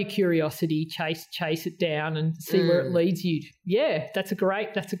follow your curiosity, chase it down and see where it leads you. Yeah, that's a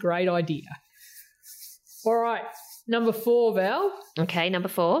great idea. All right. Number 4, Val. Okay, number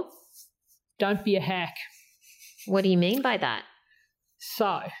 4. Don't be a hack. What do you mean by that?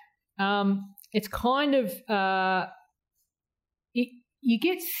 So, it's kind of you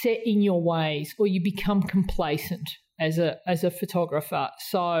get set in your ways or you become complacent as a photographer.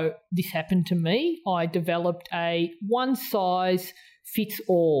 So this happened to me. I developed a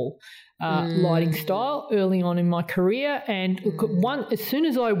one-size-fits-all lighting style early on in my career, and as soon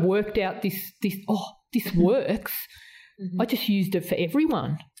as I worked out this works, I just used it for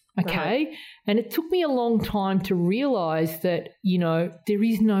everyone. Okay, right. And it took me a long time to realise that there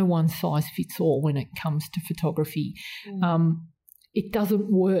is no one-size-fits-all when it comes to photography. It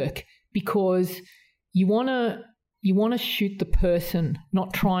doesn't work because you want to shoot the person,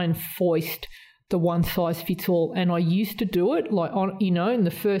 not try and foist the one-size-fits-all. And I used to do it, in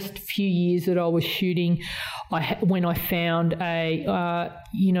the first few years that I was shooting, when I found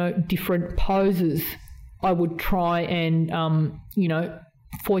different poses, I would try and,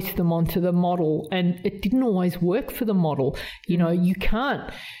 foist them onto the model, and it didn't always work for the model. You can't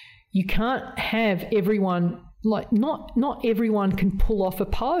have everyone, not everyone can pull off a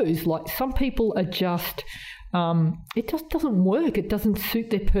pose. Like some people are just, it just doesn't work. It doesn't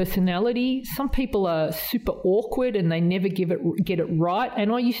suit their personality. Some people are super awkward and they never get it right.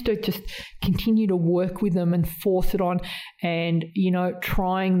 And I used to just continue to work with them and force it on and,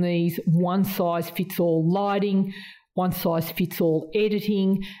 trying these one-size-fits-all lighting, one-size-fits-all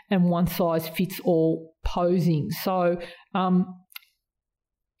editing, and one-size-fits-all posing. So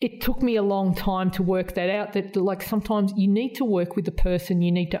it took me a long time to work that out, that like sometimes you need to work with the person,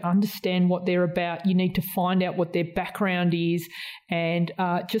 you need to understand what they're about, you need to find out what their background is, and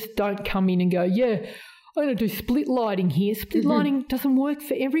just don't come in and go, yeah, I'm going to do split lighting here. Split lighting doesn't work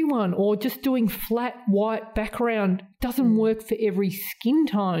for everyone, or just doing flat white background doesn't work for every skin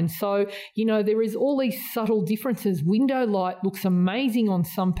tone. So, you know, there is all these subtle differences. Window light looks amazing on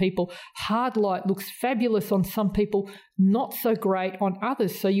some people. Hard light looks fabulous on some people, not so great on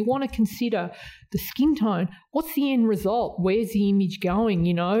others. So you want to consider the skin tone. What's the end result? Where's the image going,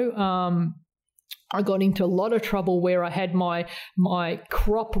 you know? I got into a lot of trouble where I had my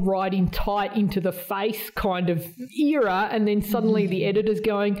crop right in tight into the face kind of era, and then suddenly the editor's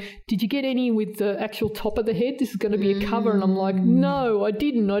going, did you get any with the actual top of the head? This is going to be a cover. And I'm like, no, I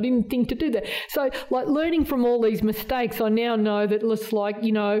didn't think to do that. So like learning from all these mistakes, I now know that it's like,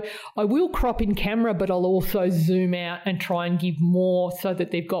 you know, I will crop in camera, but I'll also zoom out and try and give more so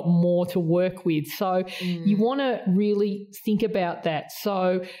that they've got more to work with. So you want to really think about that.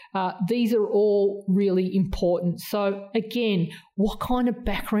 So these are all really important. So again, what kind of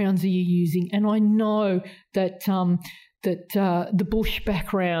backgrounds are you using? And I know that the bush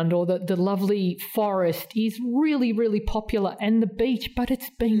background or the lovely forest is really, really popular, and the beach, but it's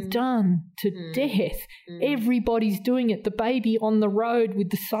been done to death. Everybody's doing it. The baby on the road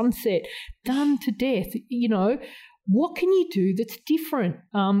with the sunset, done to death. You know, what can you do that's different?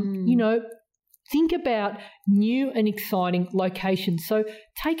 You know, think about new and exciting locations. So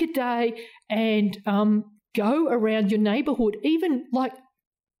take a day and go around your neighbourhood. Even like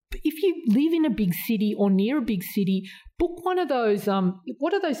if you live in a big city or near a big city, book one of those.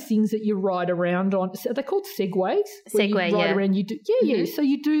 What are those things that you ride around on? Are they called segways? Segway, you ride around. You do, yeah. So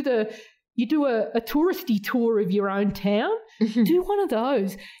you do a touristy tour of your own town. Do one of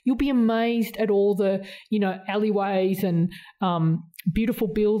those. You'll be amazed at all the, you know, alleyways and beautiful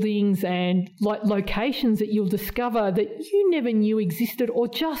buildings and like locations that you'll discover that you never knew existed, or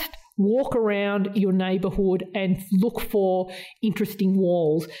just walk around your neighbourhood and look for interesting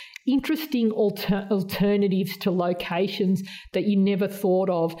walls, interesting alternatives to locations that you never thought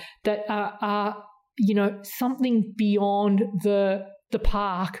of, that are you know, something beyond the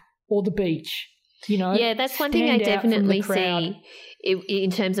park or the beach. You know, yeah, that's one thing I definitely see in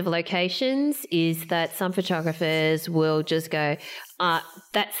terms of locations, is that some photographers will just go,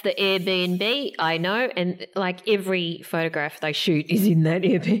 that's the Airbnb, I know, and like every photograph they shoot is in that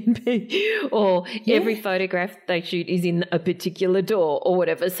Airbnb, or every photograph they shoot is in a particular door or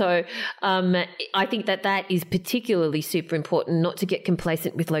whatever. So I think that is particularly super important, not to get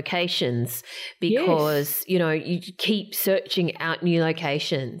complacent with locations, because, you know, you keep searching out new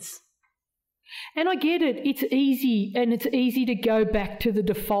locations. And I get it. It's easy, and it's easy to go back to the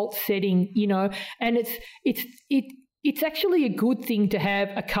default setting, you know, and it's actually a good thing to have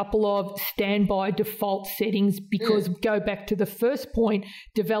a couple of standby default settings, because go back to the first point,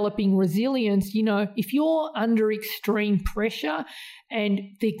 developing resilience. You know, if you're under extreme pressure and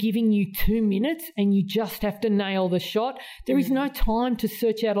they're giving you 2 minutes and you just have to nail the shot, there is no time to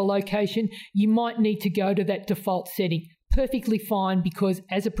search out a location. You might need to go to that default setting. Perfectly fine, because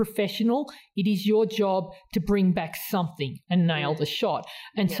as a professional, it is your job to bring back something and nail the shot.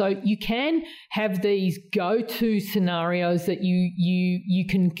 And so you can have these go-to scenarios that you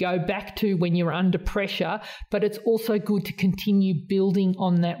can go back to when you're under pressure, but it's also good to continue building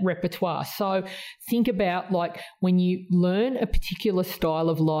on that repertoire. So think about, like, when you learn a particular style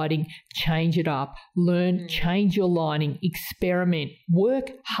of lighting, change it up, change your lighting, experiment,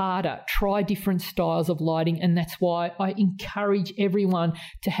 work harder, try different styles of lighting. And that's why I encourage everyone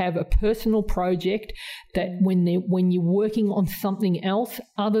to have a personal project that when you're working on something else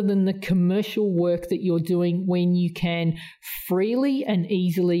other than the commercial work that you're doing, when you can freely and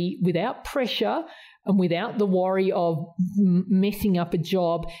easily, without pressure and without the worry of messing up a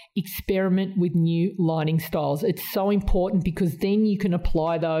job, experiment with new lighting styles. It's so important, because then you can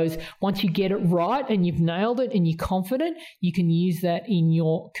apply those. Once you get it right and you've nailed it and you're confident, you can use that in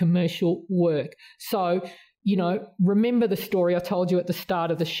your commercial work. So, you know, remember the story I told you at the start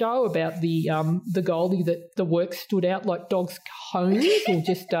of the show about the Goldie that the work stood out like dog's cojones, or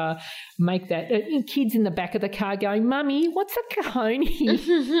just make that. Kids in the back of the car going, "Mummy, what's a cojones?"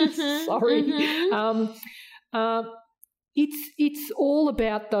 Sorry. It's all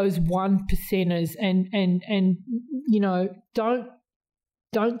about those 1%ers, and you know,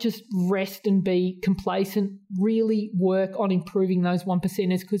 don't just rest and be complacent. Really work on improving those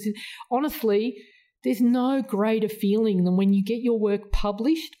 1%ers, because honestly, there's no greater feeling than when you get your work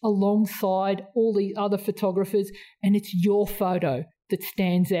published alongside all these other photographers and it's your photo. that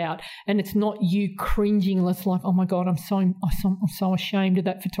stands out, and it's not you cringing. It's like, oh my God, I'm so ashamed of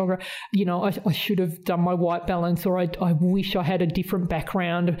that photographer. You know, I should have done my white balance, or I wish I had a different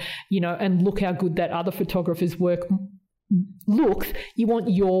background. You know, and look how good that other photographer's work looks. You want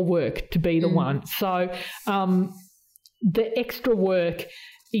your work to be the one. So the extra work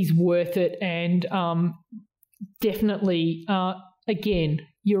is worth it, and definitely, again,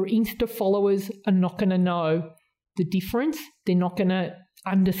 your Insta followers are not going to know the difference. They're not going to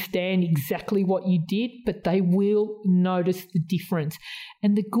understand exactly what you did, but they will notice the difference.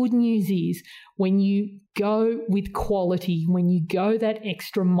 And the good news is, when you go with quality, when you go that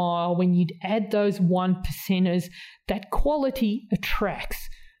extra mile, when you add those 1%ers, that quality attracts.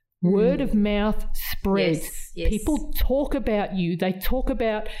 Word of mouth spreads. Yes. People talk about you. They talk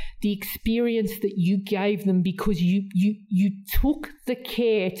about the experience that you gave them because you took the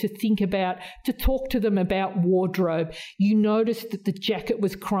care to talk to them about wardrobe. You noticed that the jacket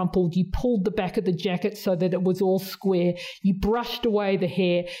was crumpled. You pulled the back of the jacket so that it was all square. You brushed away the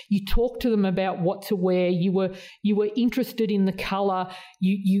hair. You talked to them about what to wear. You were interested in the colour.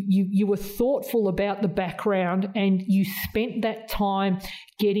 You were thoughtful about the background, and you spent that time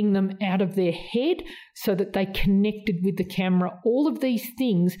getting them out of their head so that they connected with the camera. All of these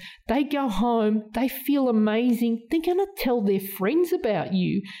things, they go home, they feel amazing. They're going to tell their friends about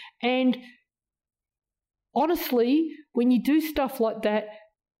you. And honestly, when you do stuff like that,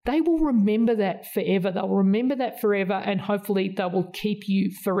 they will remember that forever. They'll remember that forever, and hopefully they will keep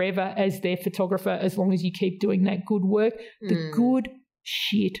you forever as their photographer as long as you keep doing that good work. The good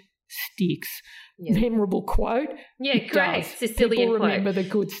shit sticks. Yeah. Memorable quote. Yeah, great. Sicilian People quote. Remember the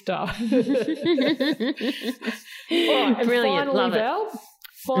good stuff. All right, brilliant. Finally, Love Val,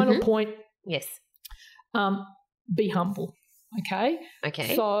 final point. Yes. Be humble. Okay.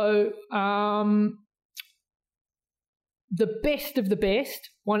 Okay. So, the best of the best,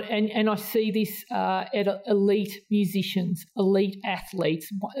 and I see this at elite musicians, elite athletes,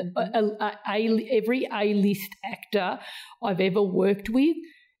 every A-list actor I've ever worked with,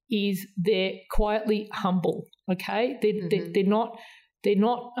 is they're quietly humble. Okay, they're not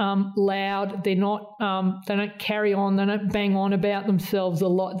loud. They don't carry on. They don't bang on about themselves a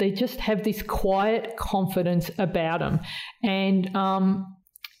lot. They just have this quiet confidence about them, and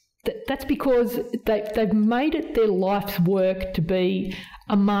that's because they've made it their life's work to be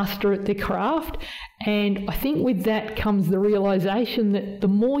a master at their craft. And I think with that comes the realisation that the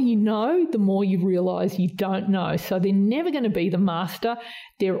more you know, the more you realise you don't know. So they're never going to be the master.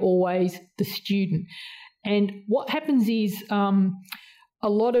 They're always the student. And what happens is a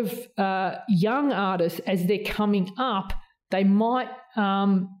lot of young artists, as they're coming up, they might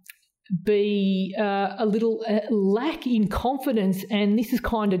be a little lack in confidence, and this is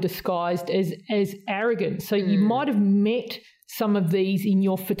kind of disguised as arrogance. So you might have met some of these in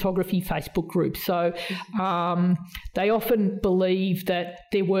your photography Facebook group. So they often believe that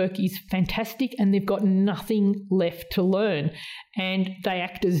their work is fantastic and they've got nothing left to learn, and they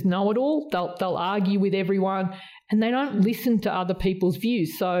act as know-it-all. They'll argue with everyone, and they don't listen to other people's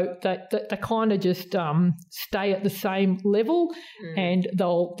views. So they kind of just stay at the same level, and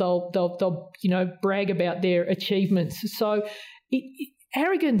they'll brag about their achievements. So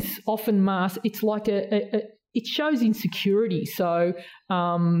arrogance often masks. It's like it shows insecurity. So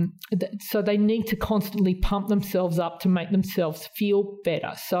so they need to constantly pump themselves up to make themselves feel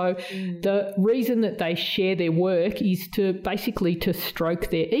better. So the reason that they share their work is to basically to stroke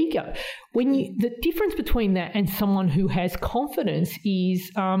their ego. The difference between that and someone who has confidence is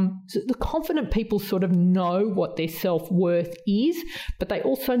the confident people sort of know what their self-worth is, but they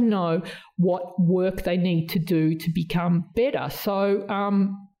also know what work they need to do to become better. So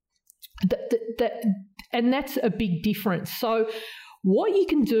and that's a big difference. So what you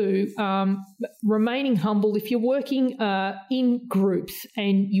can do, remaining humble, if you're working in groups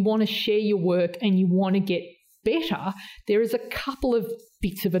and you want to share your work and you want to get better, there is a couple of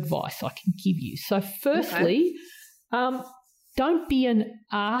bits of advice I can give you. So firstly, don't be an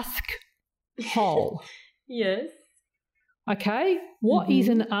ask hole. Yes. Okay? What is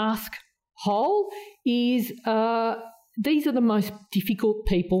an ask hole is these are the most difficult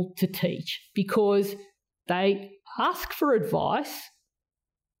people to teach because they ask for advice,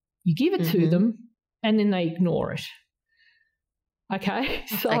 you give it to them, and then they ignore it. Okay?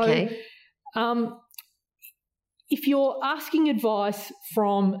 So if you're asking advice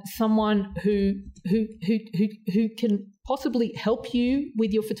from someone who can possibly help you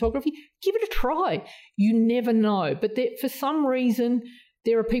with your photography, give it a try. You never know. But for some reason,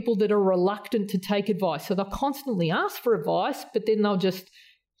 there are people that are reluctant to take advice. So they'll constantly ask for advice, but then they'll just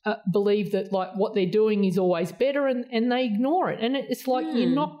believe that like what they're doing is always better, and they ignore it. And it's like you're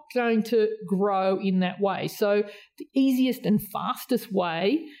not going to grow in that way. So the easiest and fastest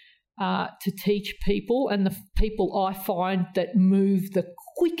way to teach people, and the people I find that move the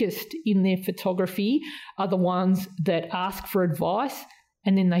quickest in their photography are the ones that ask for advice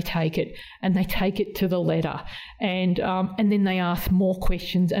and then they take it, and they take it to the letter, and then they ask more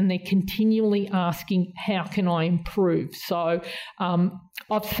questions, and they're continually asking, how can I improve? So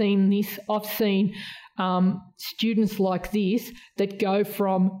I've seen this. I've seen students like this that go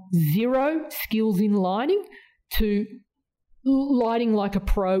from 0 skills in lighting to lighting like a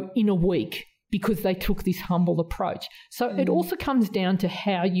pro in a week because they took this humble approach. So it also comes down to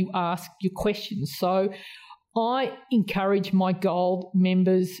how you ask your questions. So I encourage my gold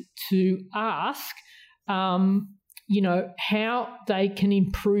members to ask, how they can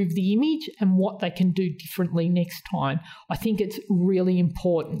improve the image and what they can do differently next time. I think it's really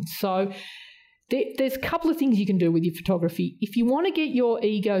important. So there's a couple of things you can do with your photography. If you want to get your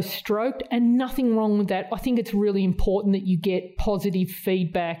ego stroked, and nothing wrong with that, I think it's really important that you get positive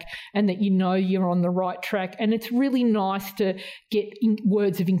feedback and that you know you're on the right track. And it's really nice to get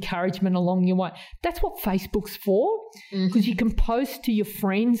words of encouragement along your way. That's what Facebook's for, because you can post to your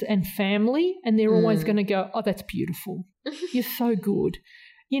friends and family and they're always going to go, oh, that's beautiful. You're so good.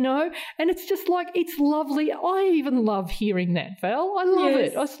 And it's just like, it's lovely. I even love hearing that, Val. I love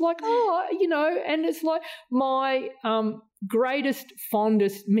it. I was like, and it's like my greatest,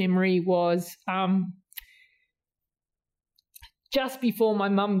 fondest memory was just before my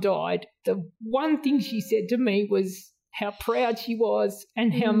mum died. The one thing she said to me was how proud she was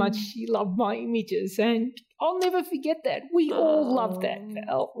and how much she loved my images. And I'll never forget that. We all love that,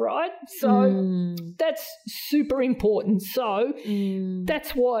 Val, right? So that's super important. So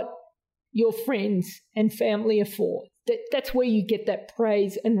that's what your friends and family are for. That's where you get that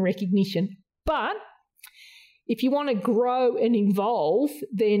praise and recognition. But if you want to grow and evolve,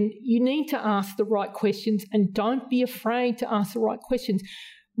 then you need to ask the right questions, and don't be afraid to ask the right questions.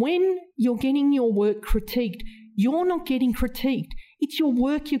 When you're getting your work critiqued, you're not getting critiqued. It's your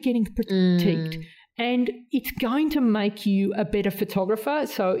work you're getting critiqued. And it's going to make you a better photographer.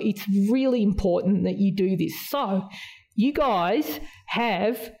 So it's really important that you do this. So you guys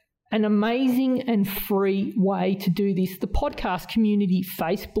have an amazing and free way to do this. The Podcast Community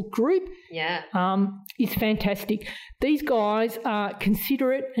Facebook group is fantastic. These guys are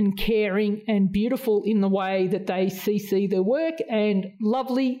considerate and caring and beautiful in the way that they CC their work, and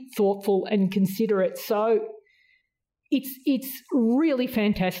lovely, thoughtful and considerate. So it's really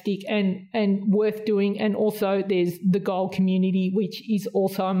fantastic and worth doing. And also there's the Gold Community, which is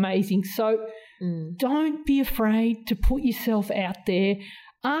also amazing. So don't be afraid to put yourself out there.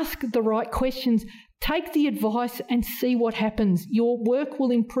 Ask the right questions. Take the advice and see what happens. Your work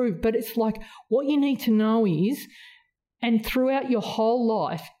will improve. But it's like, what you need to know is, and throughout your whole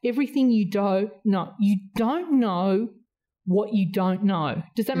life, everything you don't know what you don't know.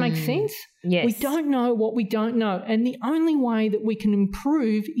 Does that make sense? Yes. We don't know what we don't know. And the only way that we can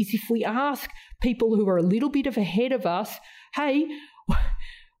improve is if we ask people who are a little bit ahead of us, hey,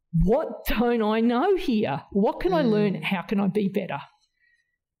 what don't I know here? What can I learn? How can I be better?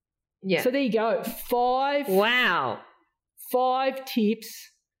 Yeah. So there you go. 5 tips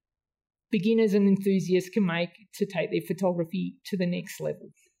beginners and enthusiasts can make to take their photography to the next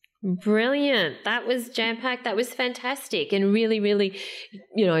level. Brilliant. That was jam-packed. That was fantastic, and really, really,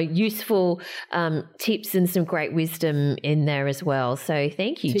 useful tips and some great wisdom in there as well. So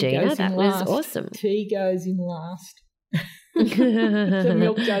thank you, Gina. That was awesome. Tea goes in last. The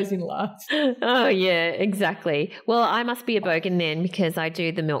milk goes in last. Oh, yeah, exactly. Well, I must be a bogan then, because I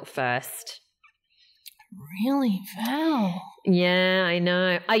do the milk first. Really, Val? Yeah, I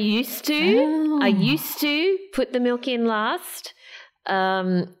know. I used to put the milk in last.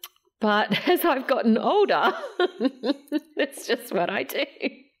 But as I've gotten older, it's just what I do.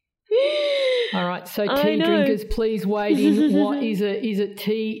 All right, so tea drinkers, please wade in. What is it? Is it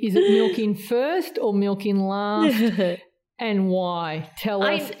tea? Is it milk in first or milk in last? And why? Tell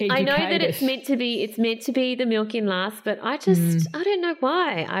us, educate us. I know that it's meant to be the milk in last, but I just I don't know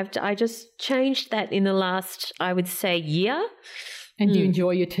why. I just changed that in the last, I would say, year. And do you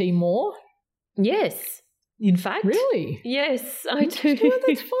enjoy your tea more? Yes. In fact. Really? Yes, I do. Well,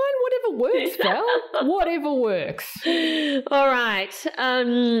 that's fine. Whatever works, Val. Whatever works. All right.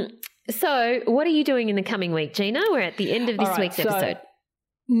 So what are you doing in the coming week, Gina? We're at the end of this week's episode.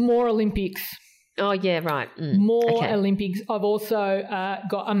 More Olympics. Oh, yeah, right. More Olympics. I've also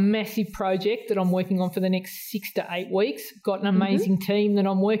got a massive project that I'm working on for the next 6 to 8 weeks. Got an amazing team that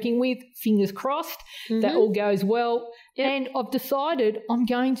I'm working with. Fingers crossed that all goes well. And I've decided I'm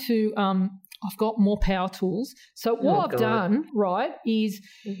going to I've got more power tools. So what I've done, right, is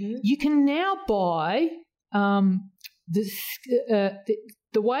you can now buy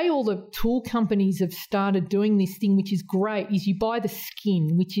the way all the tool companies have started doing this thing, which is great, is you buy the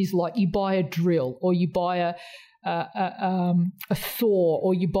skin, which is like you buy a drill or you buy a saw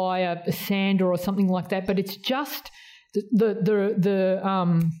or you buy a sander or something like that, but it's just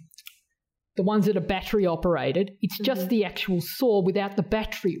the ones that are battery operated. It's just the actual saw without the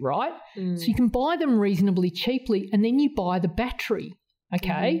battery, right? So you can buy them reasonably cheaply, and then you buy the battery.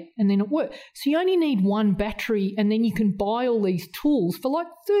 Okay, and then it works. So you only need one battery, and then you can buy all these tools for like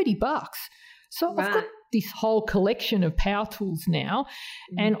 $30. So I've got this whole collection of power tools now,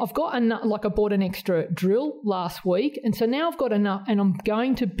 and I've got I bought an extra drill last week, and so now I've got enough, and I'm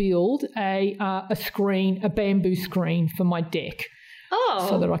going to build a bamboo screen for my deck,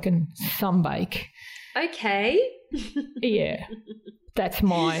 so that I can sunbake. Okay. Yeah, that's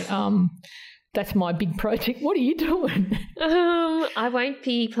my big project. What are you doing? I won't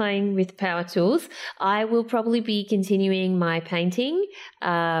be playing with power tools. I will probably be continuing my painting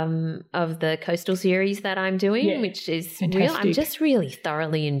of the coastal series that I'm doing, which is I'm just really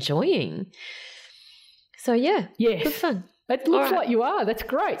thoroughly enjoying. So, good fun. It looks like you are. That's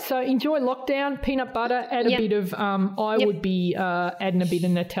great. So enjoy lockdown, peanut butter, add a bit of, I would be adding a bit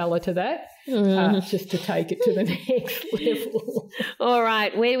of Nutella to that. Just to take it to the next level. All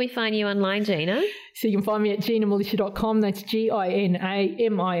right. Where do we find you online, Gina? So you can find me at GinaMilicia.com. That's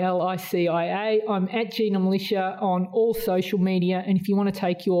GinaMilicia. I'm at Gina Milicia on all social media. And if you want to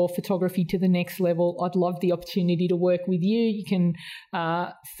take your photography to the next level, I'd love the opportunity to work with you. You can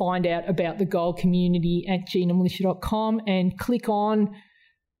find out about the Gold community at GinaMilicia.com and click on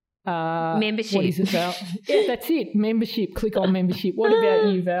membership. What is it, Val? Yeah, that's it. Membership. Click on membership. What about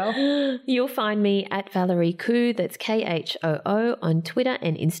you, Val? You'll find me at Valerie Khoo. That's KHOO on Twitter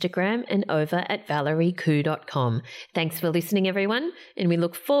and Instagram, and over at ValerieKhoo.com. Thanks for listening, everyone, and we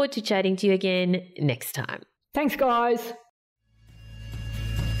look forward to chatting to you again next time. Thanks, guys.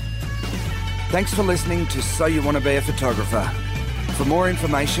 Thanks for listening to So You Want to Be a Photographer. For more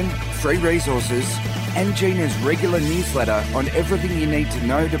information, free resources, and Gina's regular newsletter on everything you need to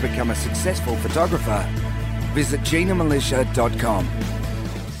know to become a successful photographer, visit GinaMilicia.com.